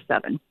since I was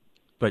 7.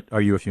 But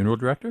are you a funeral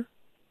director?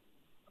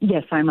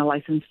 Yes, I'm a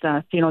licensed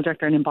funeral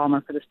director and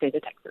embalmer for the state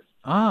of Texas.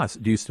 So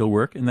do you still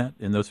work in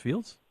those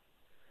fields?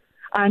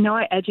 No,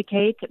 I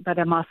educate, but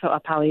I'm also a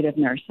palliative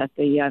nurse at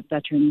the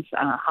Veterans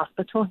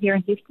Hospital here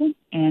in Houston,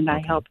 and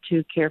I help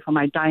to care for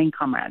my dying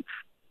comrades.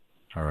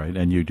 All right,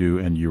 and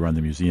you run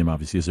the museum,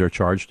 obviously. Is there a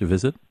charge to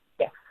visit?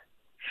 Yes.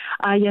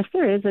 Yes,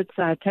 there is. It's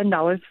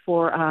 $10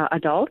 for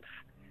adults,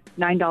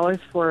 $9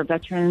 for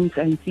veterans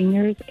and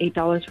seniors,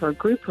 $8 for a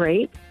group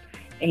rate,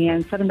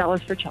 and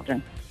 $7 for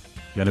children.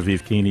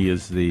 Genevieve Keeney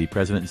is the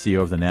president and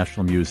CEO of the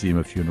National Museum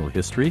of Funeral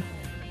History.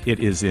 It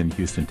is in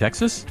Houston,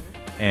 Texas,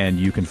 and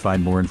you can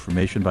find more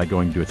information by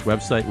going to its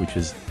website, which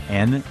is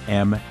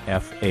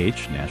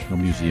nmfh, National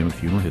Museum of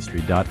Funeral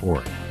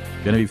History.org.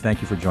 Genevieve,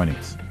 thank you for joining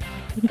us.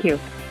 Thank you.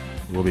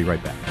 We'll be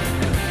right back.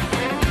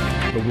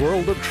 The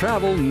world of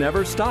travel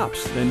never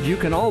stops, and you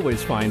can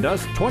always find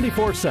us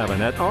 24/7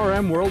 at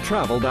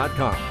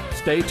rmworldtravel.com.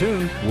 Stay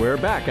tuned. We're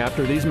back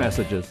after these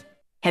messages.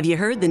 Have you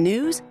heard the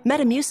news?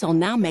 Metamucil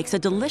now makes a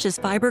delicious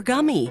fiber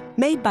gummy.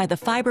 Made by the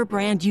fiber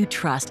brand you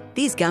trust,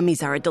 these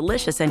gummies are a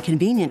delicious and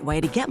convenient way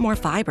to get more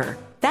fiber.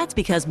 That's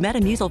because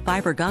Metamucil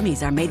fiber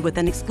gummies are made with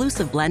an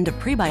exclusive blend of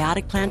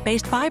prebiotic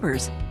plant-based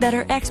fibers that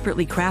are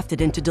expertly crafted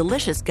into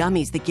delicious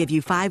gummies that give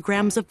you 5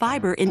 grams of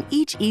fiber in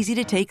each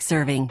easy-to-take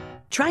serving.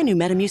 Try new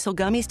Metamucil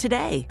gummies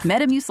today.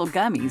 Metamucil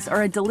gummies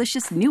are a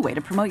delicious new way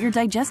to promote your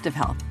digestive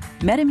health.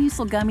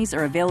 Metamucil gummies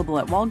are available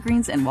at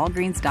Walgreens and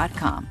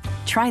Walgreens.com.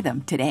 Try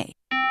them today.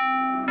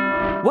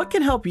 What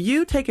can help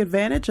you take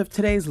advantage of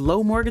today's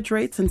low mortgage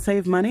rates and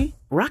save money?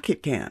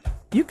 Rocket can.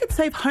 You could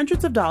save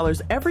hundreds of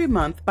dollars every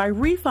month by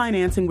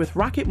refinancing with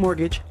Rocket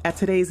Mortgage at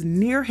today's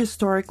near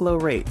historic low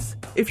rates.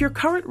 If your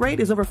current rate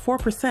is over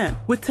 4%,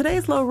 with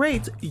today's low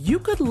rates, you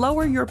could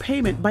lower your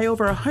payment by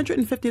over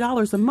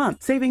 $150 a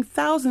month, saving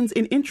thousands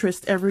in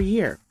interest every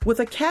year. With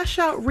a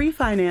cash-out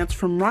refinance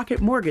from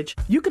Rocket Mortgage,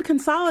 you could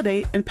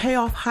consolidate and pay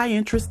off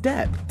high-interest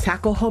debt,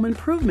 tackle home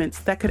improvements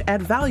that could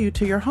add value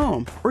to your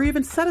home, or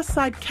even set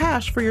aside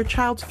cash for your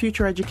child's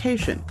future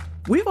education.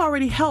 We've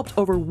already helped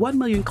over 1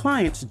 million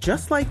clients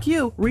just like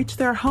you reach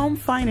their home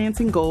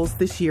financing goals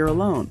this year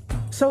alone.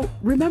 So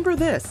remember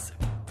this.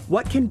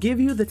 What can give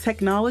you the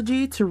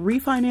technology to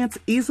refinance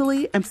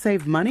easily and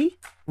save money?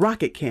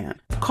 Rocket can.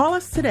 Call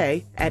us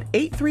today at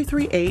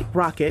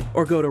 8338-ROCKET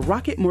or go to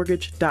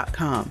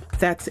rocketmortgage.com.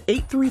 That's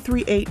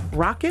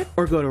 8338-ROCKET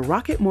or go to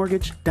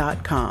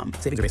rocketmortgage.com.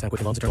 Savings are based on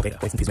quick loans, internal data.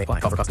 Points and fees may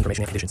apply. Call for cost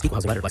information and conditions. Equal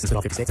housing letter. License in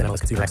all 50 states. NMLS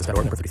Consumer Access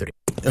Federal number 3330.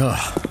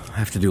 Ugh, I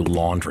have to do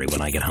laundry when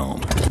I get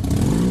home.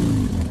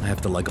 I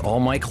have to lug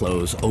all my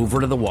clothes over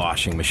to the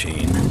washing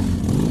machine.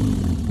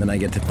 Then I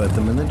get to put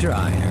them in the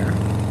dryer.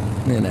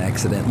 And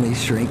accidentally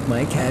shrink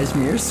my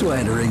cashmere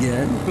sweater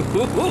again.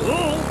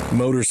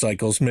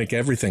 Motorcycles make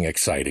everything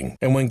exciting.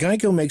 And when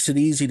Geico makes it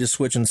easy to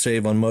switch and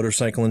save on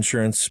motorcycle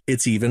insurance,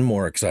 it's even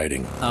more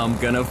exciting. I'm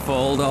gonna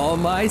fold all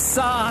my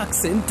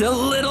socks into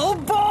little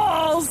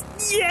balls.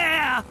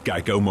 Yeah!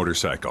 Geico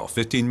Motorcycle.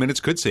 15 minutes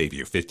could save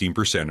you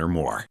 15% or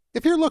more.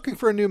 If you're looking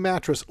for a new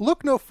mattress,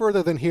 look no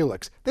further than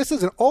Helix. This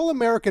is an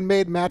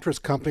all-American-made mattress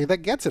company that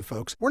gets it,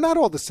 folks. We're not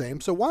all the same,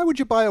 so why would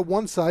you buy a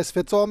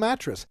one-size-fits-all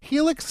mattress?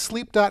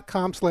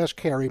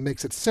 HelixSleep.com/carry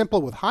makes it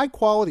simple with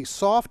high-quality,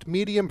 soft,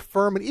 medium,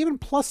 firm, and even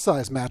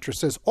plus-size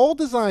mattresses, all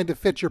designed to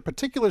fit your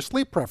particular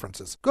sleep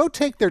preferences. Go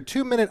take their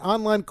 2-minute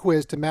online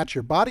quiz to match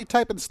your body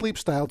type and sleep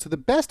style to the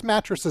best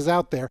mattresses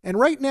out there, and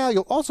right now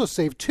you'll also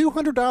save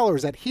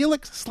 $200 at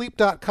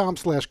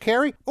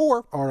HelixSleep.com/carry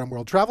or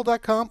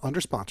rmworldtravel.com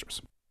under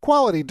sponsors.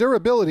 Quality,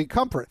 durability,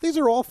 comfort. These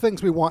are all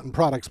things we want in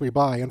products we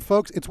buy. And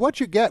folks, it's what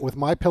you get with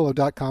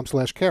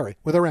MyPillow.com/carry.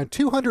 With around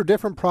 200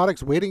 different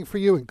products waiting for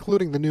you,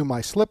 including the new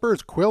My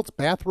Slippers, quilts,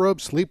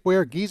 bathrobes,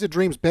 sleepwear, Giza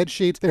Dreams bed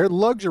sheets, their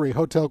luxury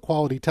hotel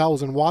quality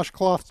towels and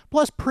washcloths,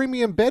 plus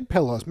premium bed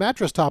pillows,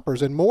 mattress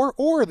toppers, and more,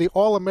 or the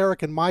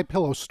all-American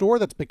MyPillow store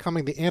that's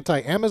becoming the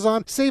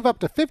anti-Amazon. Save up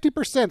to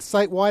 50%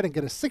 site-wide and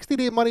get a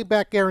 60-day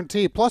money-back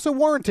guarantee, plus a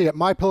warranty at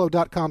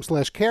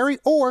MyPillow.com/carry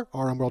or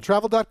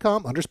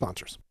rmworldtravel.com under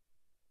sponsors.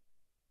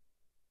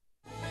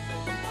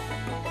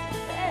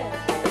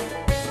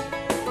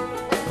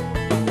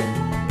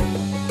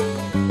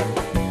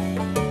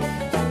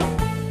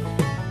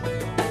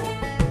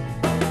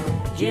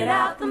 Get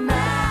out the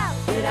map,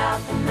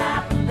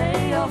 and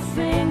lay your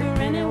finger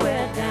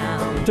anywhere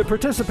down. To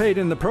participate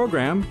in the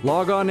program,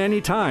 log on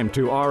anytime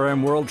to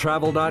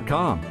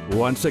rmworldtravel.com.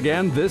 Once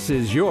again, this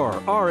is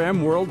your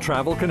RM World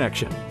Travel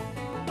Connection.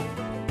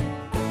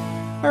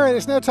 All right,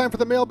 it's now time for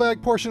the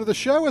mailbag portion of the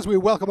show as we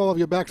welcome all of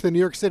you back to the New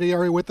York City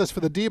area with us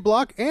for the D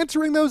Block,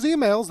 answering those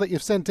emails that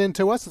you've sent in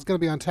to us. It's going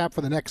to be on tap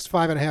for the next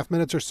 5.5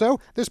 minutes or so.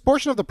 This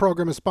portion of the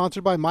program is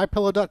sponsored by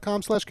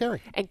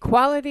MyPillow.com/carry. And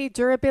quality,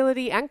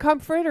 durability, and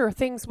comfort are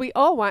things we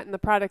all want in the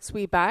products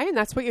we buy, and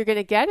that's what you're going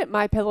to get at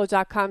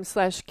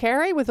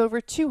MyPillow.com/carry with over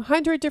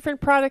 200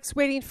 different products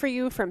waiting for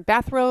you, from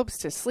bathrobes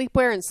to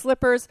sleepwear and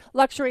slippers,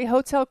 luxury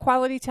hotel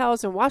quality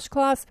towels and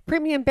washcloths,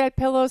 premium bed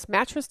pillows,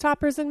 mattress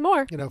toppers, and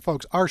more. You know,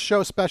 folks, our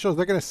show specials,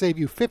 they're going to save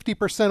you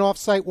 50% off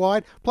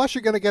site-wide, plus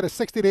you're going to get a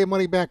 60-day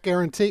money-back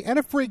guarantee and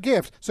a free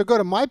gift. So go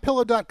to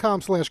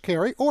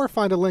MyPillow.com/carry or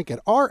find a link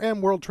at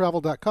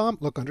rmworldtravel.com.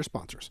 Look under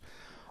sponsors.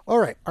 All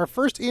right, our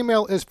first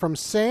email is from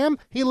Sam.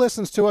 He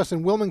listens to us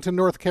in Wilmington,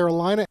 North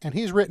Carolina, and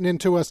he's written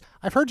into us,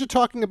 I've heard you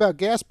talking about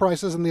gas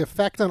prices and the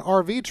effect on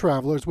RV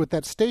travelers with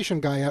that station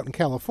guy out in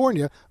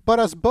California, but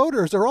us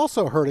boaters are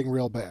also hurting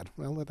real bad.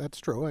 Well, that's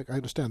true. I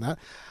understand that.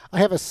 I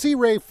have a Sea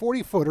Ray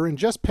 40-footer and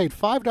just paid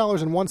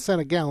 $5.01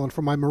 a gallon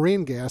for my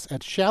marine gas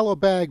at Shallow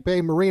Bag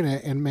Bay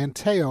Marina in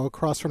Manteo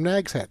across from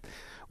Nags Head.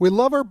 We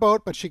love our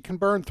boat, but she can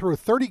burn through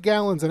 30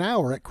 gallons an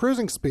hour at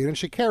cruising speed, and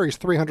she carries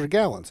 300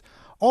 gallons.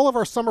 All of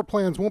our summer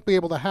plans won't be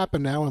able to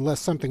happen now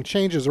unless something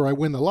changes or I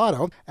win the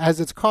lotto,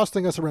 as it's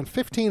costing us around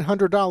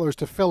 $1,500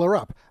 to fill her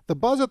up. The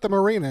buzz at the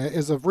marina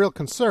is of real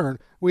concern.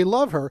 We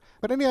love her,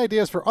 but any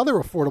ideas for other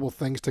affordable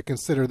things to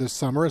consider this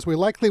summer, as we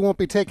likely won't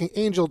be taking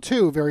Angel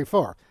 2 very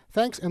far?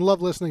 Thanks and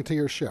love listening to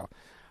your show.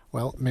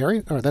 Well,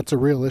 Mary, that's a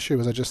real issue,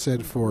 as I just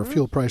said, for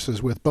fuel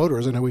prices with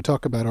boaters. I know we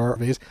talk about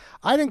RVs.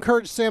 I'd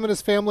encourage Sam and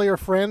his family or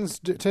friends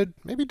to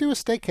maybe do a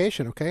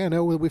staycation, okay? I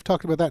know we've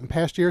talked about that in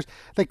past years.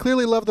 They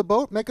clearly love the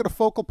boat. Make it a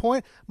focal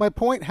point. My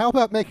point, how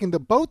about making the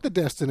boat the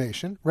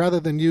destination rather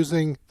than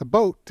using the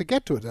boat to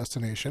get to a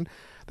destination?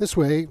 This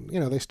way,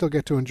 they still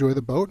get to enjoy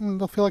the boat and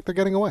they'll feel like they're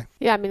getting away.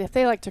 Yeah, I mean, if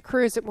they like to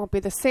cruise, it won't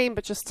be the same,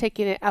 but just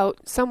taking it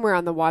out somewhere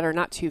on the water,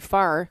 not too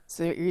far,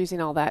 so you're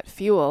using all that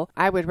fuel,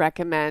 I would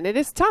recommend. It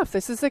is tough.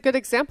 This is a good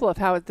example of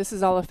how this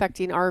is all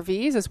affecting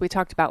RVs, as we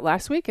talked about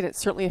last week, and it's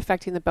certainly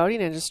affecting the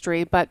boating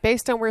industry. But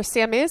based on where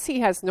Sam is,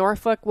 he has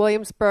Norfolk,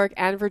 Williamsburg,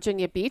 and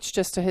Virginia Beach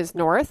just to his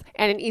north,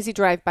 and an easy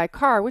drive by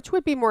car, which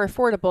would be more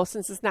affordable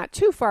since it's not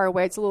too far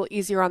away. It's a little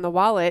easier on the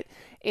wallet.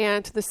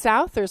 And to the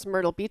south, there's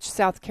Myrtle Beach,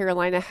 South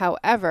Carolina.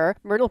 However,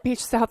 Myrtle Beach,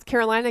 South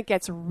Carolina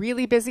gets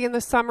really busy in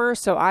the summer,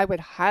 so I would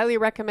highly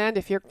recommend,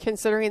 if you're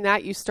considering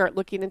that, you start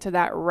looking into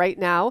that right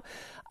now.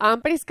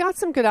 But he's got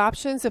some good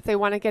options if they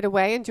want to get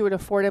away and do it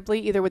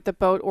affordably, either with the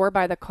boat or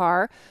by the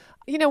car.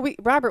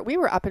 Robert, we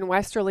were up in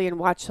Westerly in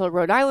Watch Hill,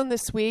 Rhode Island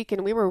this week,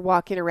 and we were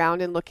walking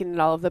around and looking at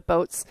all of the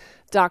boats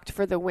docked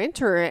for the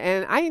winter.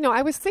 And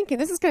I was thinking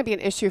this is going to be an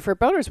issue for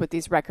boaters with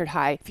these record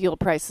high fuel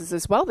prices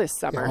as well this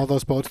summer. Yeah, all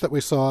those boats that we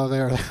saw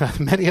there,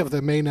 many of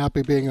them may not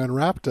be being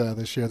unwrapped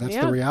this year. That's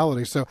the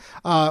reality. So,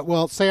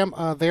 Sam,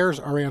 there's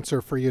our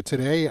answer for you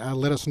today.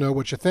 Let us know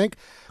what you think.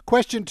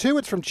 Question 2,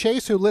 it's from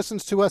Chase, who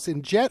listens to us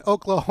in Jet,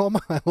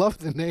 Oklahoma. I love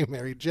the name,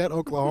 Mary. Jet,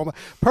 Oklahoma.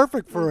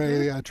 Perfect for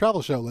a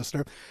travel show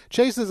listener.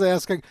 Chase is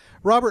asking,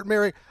 Robert,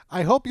 Mary,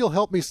 I hope you'll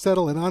help me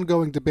settle an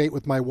ongoing debate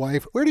with my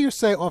wife. Where do you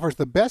say offers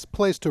the best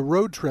place to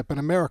road trip in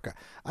America?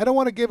 I don't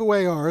want to give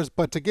away ours,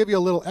 but to give you a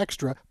little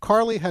extra,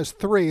 Carly has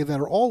 3 that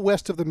are all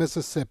west of the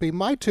Mississippi.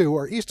 My 2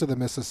 are east of the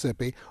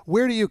Mississippi.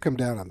 Where do you come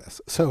down on this?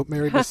 So,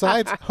 Mary,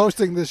 besides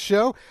hosting this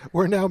show,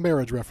 we're now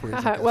marriage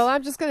referees. Well,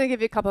 I'm just going to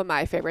give you a couple of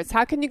my favorites.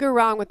 How can you go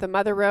wrong with the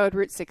Mother Road,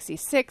 Route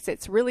 66?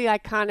 It's really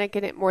iconic,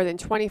 and it more than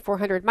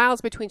 2,400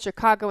 miles between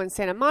Chicago and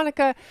Santa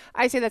Monica.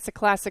 I say that's a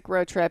classic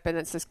road trip, and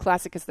it's as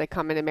classic as they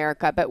come in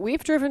America. But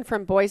we've driven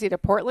from Boise to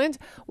Portland,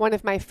 one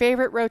of my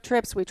favorite road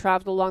trips. We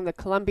traveled along the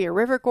Columbia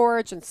River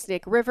Gorge and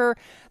Snake River.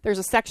 There's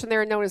a section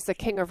there known as the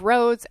King of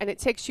Roads, and it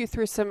takes you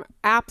through some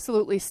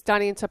absolutely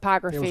stunning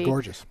topography. It was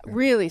gorgeous. Yeah.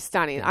 Really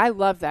stunning. Yeah. I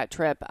love that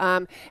trip.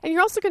 And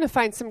you're also going to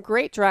find some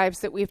great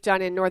drives that we've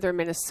done in northern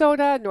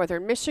Minnesota,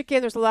 northern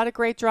Michigan. There's a lot of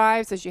great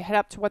drives as you head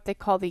up to what they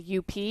call the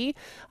UP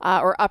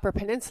or Upper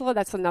Peninsula.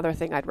 That's another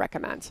thing I'd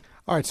recommend.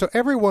 All right, so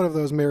every one of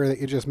those, Mary, that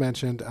you just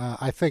mentioned,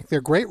 I think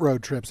they're great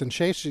road trips. And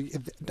Chase,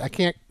 I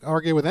can't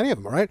argue with any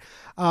of them, all right?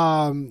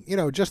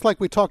 Just like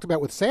we talked about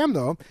with Sam,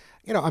 though,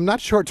 I'm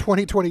not sure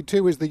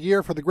 2022 is the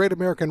year for the Great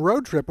American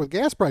Road Trip with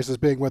gas prices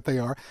being what they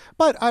are.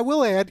 But I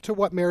will add to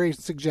what Mary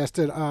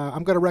suggested.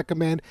 I'm going to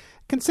recommend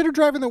consider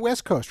driving the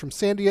West Coast from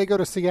San Diego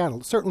to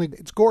Seattle. Certainly,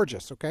 it's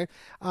gorgeous, okay?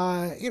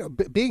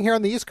 Being here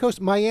on the East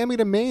Coast, Miami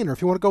to Maine, or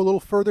if you want to go a little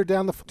further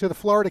down to the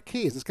Florida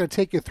Keys, it's going to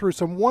take you through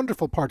some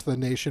wonderful parts of the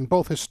nation,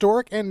 both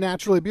historic and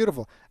naturally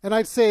beautiful. And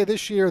I'd say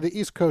this year, the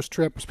East Coast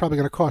trip is probably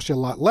going to cost you a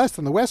lot less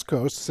than the West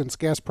Coast, since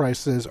gas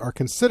prices are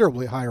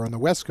considerably higher on the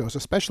West Coast,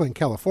 especially in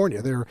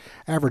California. They're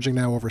averaging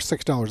now over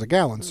 $6 a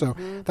gallon. So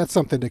that's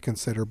something to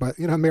consider. But,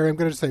 Mary, I'm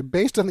going to say,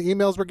 based on the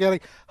emails we're getting,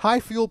 high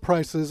fuel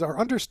prices are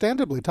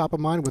understandably top of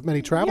mind with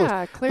many travelers.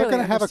 Yeah, clearly they're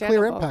going to have a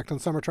clear impact on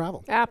summer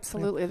travel.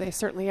 Absolutely, they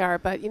certainly are.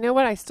 But you know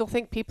what? I still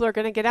think people are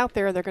going to get out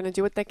there. They're going to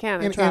do what they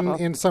can and travel.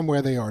 In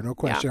somewhere they are, no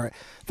question. All right.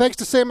 Thanks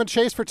to Sam and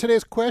Chase for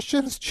today's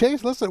questions.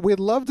 Chase, listen, we'd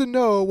love to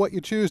know what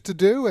you choose to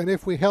do and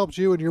if we helped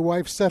you and your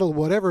wife settle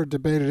whatever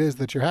debate it is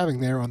that you're having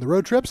there on the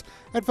road trips.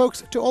 And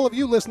folks, to all of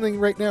you listening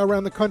right now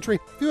around the country,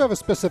 if you have a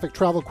specific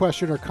travel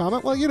question or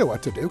comment, well, you know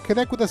what to do.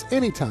 Connect with us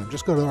anytime.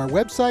 Just go to our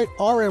website,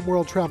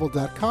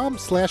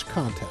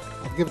 rmworldtravel.com/contact.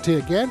 I'll give it to you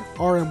again,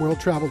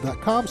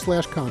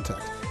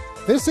 rmworldtravel.com/contact.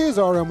 This is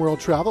RM World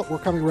Travel. We're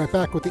coming right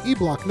back with the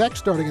E-Block next,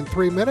 starting in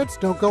 3 minutes.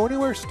 Don't go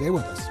anywhere. Stay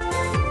with us.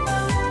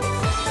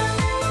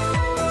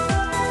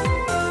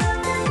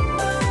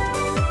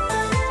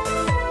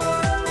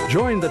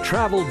 Join the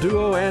travel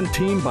duo and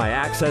team by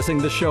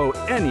accessing the show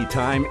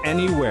anytime,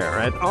 anywhere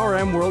at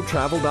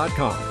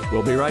rmworldtravel.com.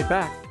 We'll be right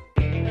back.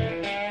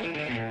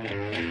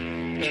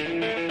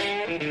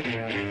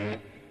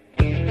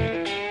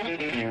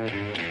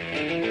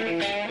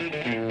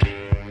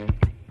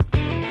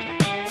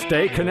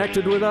 Stay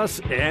connected with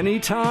us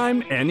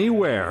anytime,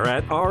 anywhere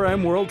at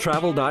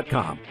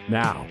rmworldtravel.com.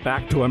 Now,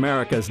 back to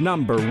America's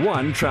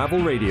 #1 travel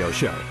radio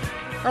show.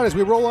 All right, as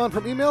we roll on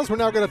from emails, we're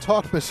now going to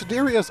talk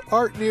mysterious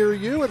art near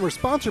you, and we're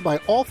sponsored by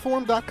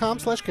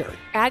allform.com/carry.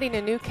 Adding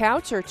a new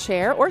couch or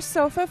chair or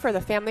sofa for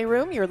the family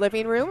room, your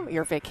living room,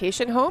 your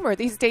vacation home, or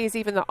these days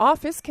even the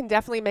office can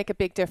definitely make a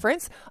big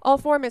difference.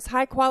 Allform is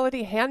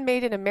high-quality,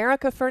 handmade in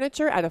America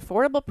furniture at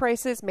affordable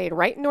prices, made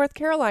right in North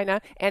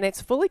Carolina, and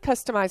it's fully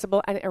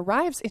customizable, and it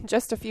arrives in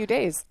just a few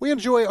days. We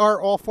enjoy our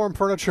Allform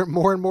furniture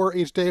more and more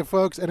each day,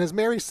 folks, and as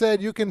Mary said,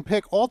 you can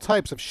pick all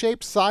types of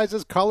shapes,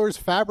 sizes, colors,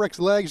 fabrics,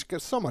 legs,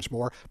 so much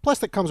more. more.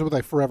 Plus, it comes with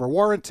a forever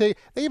warranty.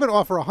 They even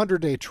offer a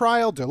 100-day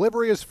trial.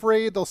 Delivery is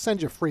free. They'll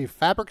send you free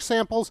fabric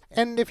samples.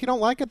 And if you don't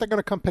like it, they're going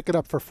to come pick it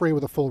up for free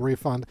with a full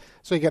refund,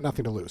 so you get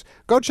nothing to lose.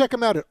 Go check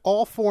them out at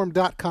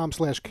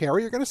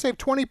allform.com/carry. You're going to save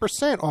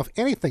 20% off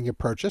anything you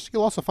purchase.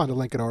 You'll also find a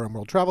link at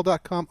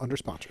rmworldtravel.com under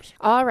sponsors.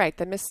 All right.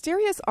 The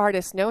mysterious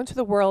artist known to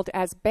the world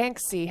as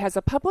Banksy has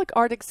a public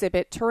art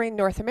exhibit touring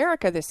North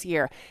America this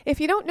year. If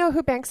you don't know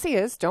who Banksy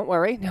is, don't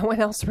worry. No one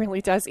else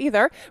really does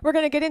either. We're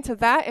going to get into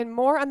that and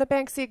more on the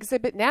Banksy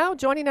exhibit now.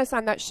 Joining us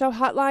on that show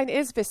hotline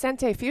is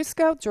Vicente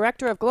Fusco,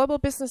 Director of Global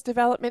Business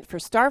Development for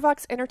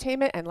Starvox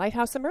Entertainment and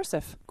Lighthouse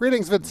Immersive.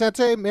 Greetings,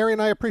 Vicente. Mary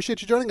and I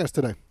appreciate you joining us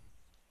today.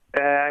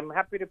 I'm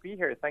happy to be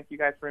here. Thank you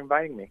guys for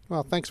inviting me.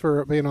 Well, thanks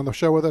for being on the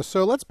show with us.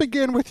 So let's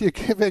begin with you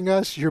giving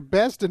us your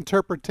best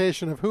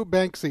interpretation of who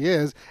Banksy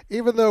is.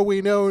 Even though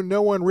we know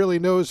no one really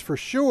knows for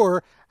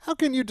sure, how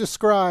can you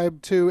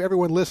describe to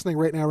everyone listening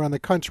right now around the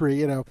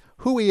country,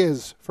 who he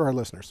is for our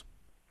listeners?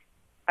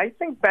 I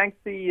think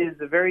Banksy is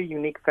a very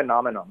unique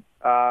phenomenon.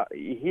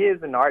 He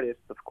is an artist,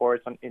 of course,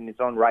 in his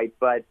own right,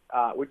 but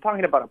we're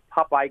talking about a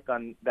pop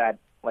icon that,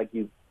 like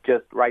you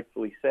just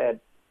rightfully said,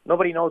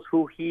 nobody knows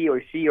who he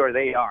or she or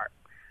they are.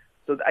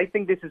 So I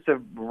think this is a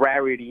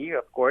rarity,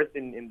 of course,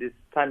 in this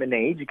time and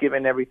age,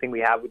 given everything we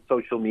have with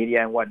social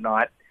media and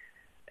whatnot.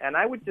 And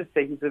I would just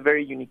say he's a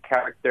very unique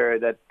character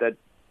that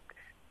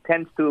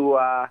tends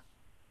to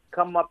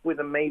come up with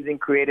amazing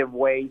creative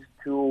ways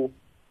to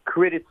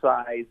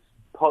criticize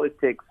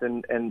politics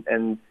and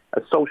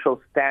a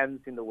social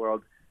stance in the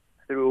world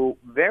through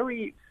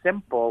very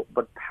simple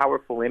but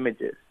powerful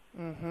images.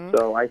 Mm-hmm.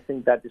 So I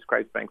think that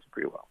describes Banksy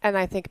pretty well. And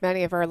I think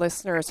many of our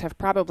listeners have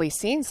probably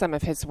seen some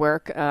of his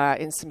work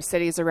in some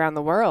cities around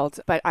the world.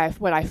 But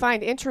what I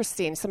find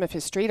interesting, some of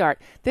his street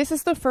art, this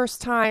is the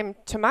first time,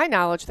 to my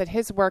knowledge, that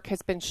his work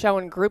has been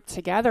shown grouped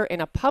together in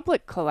a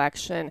public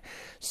collection.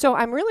 So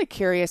I'm really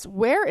curious,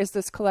 where is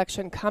this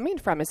collection coming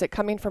from? Is it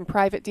coming from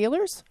private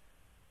dealers?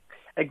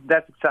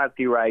 That's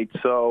exactly right.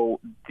 So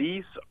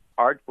these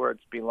artworks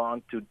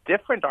belong to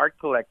different art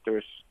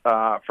collectors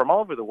from all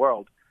over the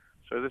world.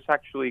 So there's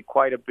actually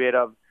quite a bit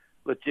of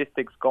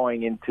logistics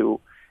going into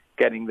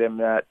getting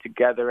them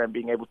together and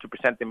being able to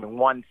present them in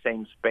one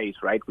same space,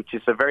 right? Which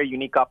is a very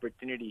unique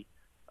opportunity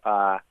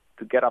to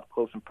get up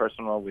close and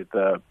personal with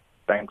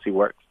Banksy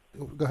works.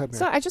 Go ahead,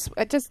 So Mary.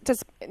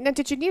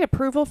 did you need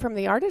approval from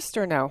the artist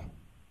or no?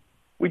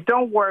 We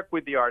don't work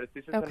with the artist.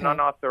 This is an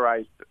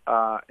unauthorized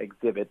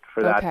exhibit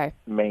for that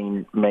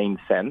main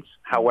sense.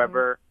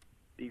 However,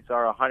 these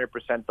are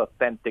 100%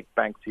 authentic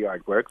Banksy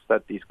artworks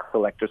that these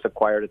collectors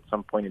acquired at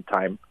some point in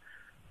time,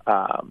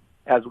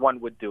 as one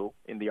would do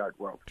in the art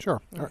world.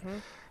 Sure. Mm-hmm.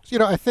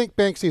 So, I think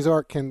Banksy's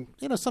art can,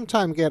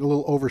 sometimes get a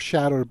little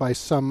overshadowed by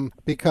some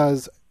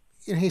because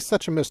he's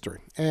such a mystery.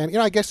 And,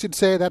 I guess you'd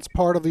say that's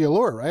part of the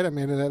allure, right? I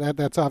mean,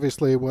 that's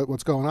obviously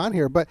what's going on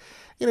here. But,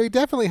 he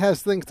definitely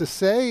has things to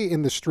say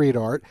in the street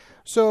art.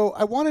 So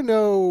I want to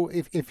know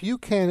if you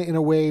can, in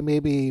a way,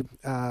 maybe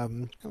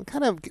kind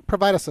of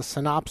provide us a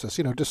synopsis,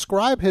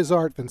 describe his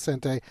art,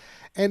 Vicente.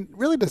 And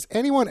really, does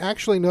anyone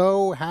actually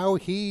know how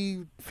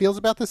he feels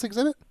about this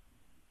exhibit?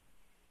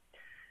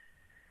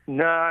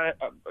 No,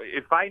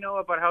 if I know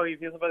about how he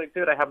feels about the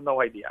exhibit, I have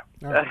no idea.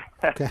 Oh,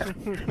 okay.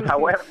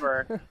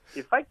 However,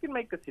 if I can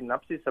make a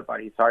synopsis about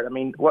his art, I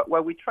mean,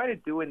 what we try to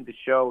do in the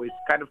show is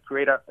kind of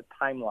create a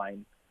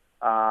timeline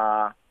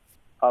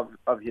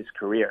of his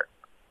career,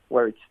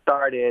 where it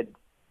started,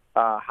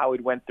 how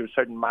it went through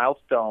certain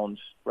milestones,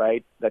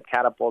 right, that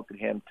catapulted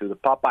him to the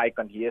pop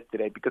icon he is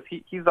today, because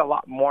he's a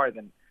lot more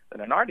than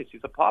an artist.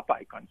 He's a pop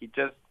icon. He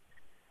just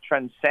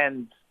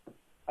transcends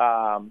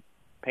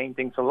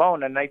paintings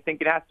alone, and I think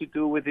it has to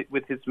do with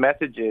his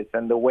messages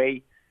and the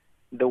way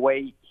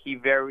he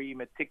very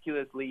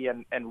meticulously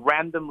and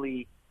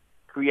randomly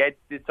creates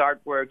these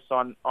artworks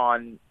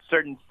on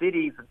certain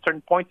cities at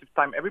certain points of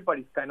time.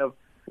 Everybody's kind of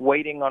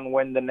waiting on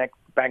when the next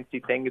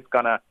Banksy thing is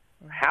gonna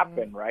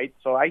happen, right?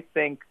 So I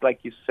think, like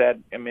you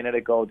said a minute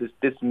ago,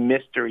 this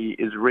mystery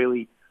is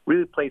really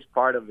plays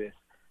part of his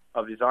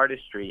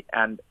artistry,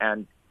 and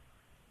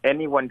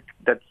anyone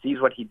that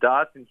sees what he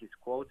does and his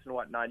quotes and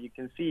whatnot, you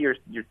can see you're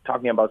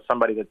talking about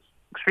somebody that's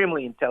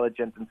extremely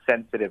intelligent and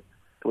sensitive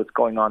to what's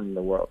going on in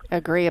the world.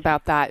 Agree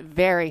about that.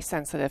 Very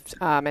sensitive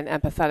and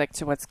empathetic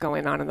to what's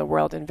going on in the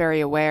world, and very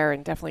aware,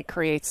 and definitely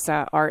creates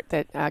art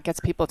that gets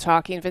people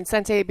talking.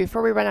 Vicente,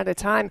 before we run out of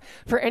time,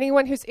 for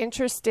anyone who's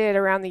interested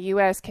around the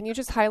U.S., can you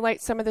just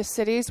highlight some of the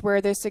cities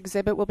where this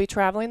exhibit will be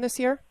traveling this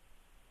year?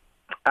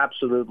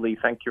 Absolutely.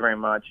 Thank you very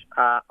much.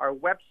 Our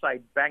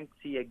website,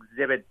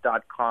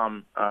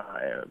 BanksyExhibit.com,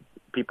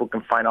 people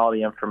can find all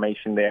the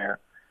information there.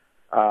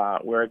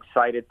 We're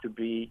excited to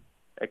be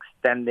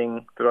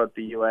extending throughout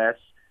the U.S.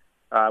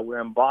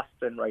 We're in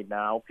Boston right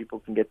now. People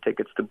can get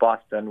tickets to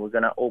Boston. We're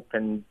going to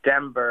open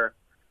Denver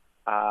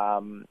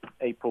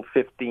April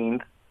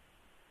 15th.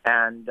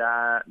 And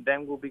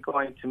then we'll be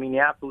going to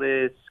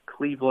Minneapolis,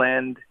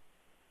 Cleveland,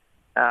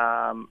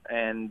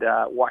 and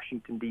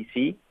Washington,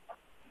 D.C.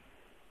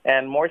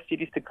 and more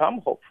cities to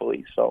come,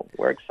 hopefully. So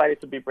we're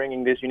excited to be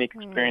bringing this unique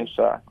experience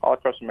all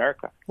across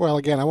America. Well,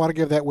 again, I want to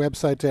give that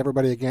website to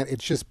everybody again.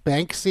 It's just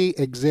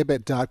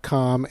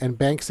BanksyExhibit.com, and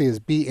Banksy is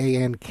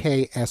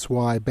BANKSY,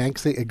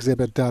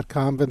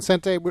 BanksyExhibit.com.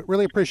 Vincente, we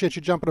really appreciate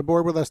you jumping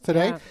aboard with us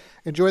today. Yeah.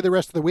 Enjoy the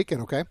rest of the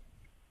weekend, okay?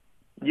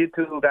 You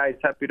too, guys.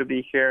 Happy to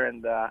be here,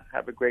 and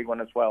have a great one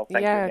as well.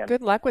 Thank you again.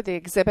 Good luck with the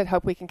exhibit.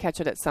 Hope we can catch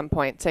it at some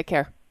point. Take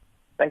care.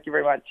 Thank you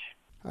very much.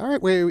 All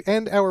right, we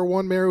end hour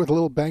one, Mary, with a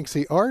little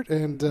Banksy art,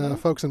 and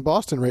folks in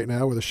Boston right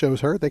now, where the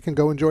show's heard, they can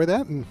go enjoy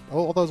that, and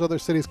all those other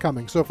cities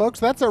coming. So, folks,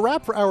 that's a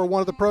wrap for hour one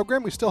of the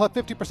program. We still have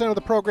 50% of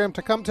the program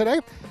to come today.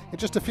 In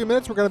just a few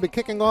minutes, we're going to be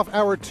kicking off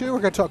hour two. We're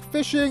going to talk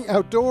fishing,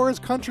 outdoors,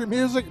 country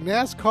music,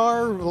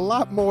 NASCAR, a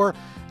lot more.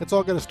 It's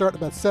all going to start in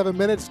about 7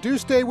 minutes. Do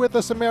stay with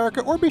us,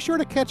 America, or be sure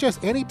to catch us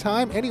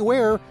anytime,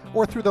 anywhere,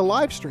 or through the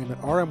live stream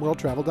at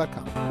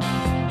rmworldtravel.com.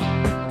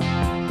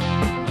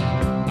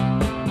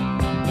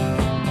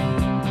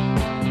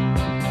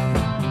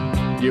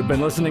 You've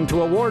been listening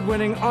to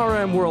award-winning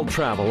RM World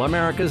Travel,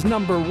 America's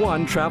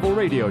 #1 travel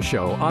radio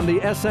show on the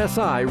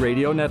SSI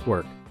Radio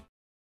Network.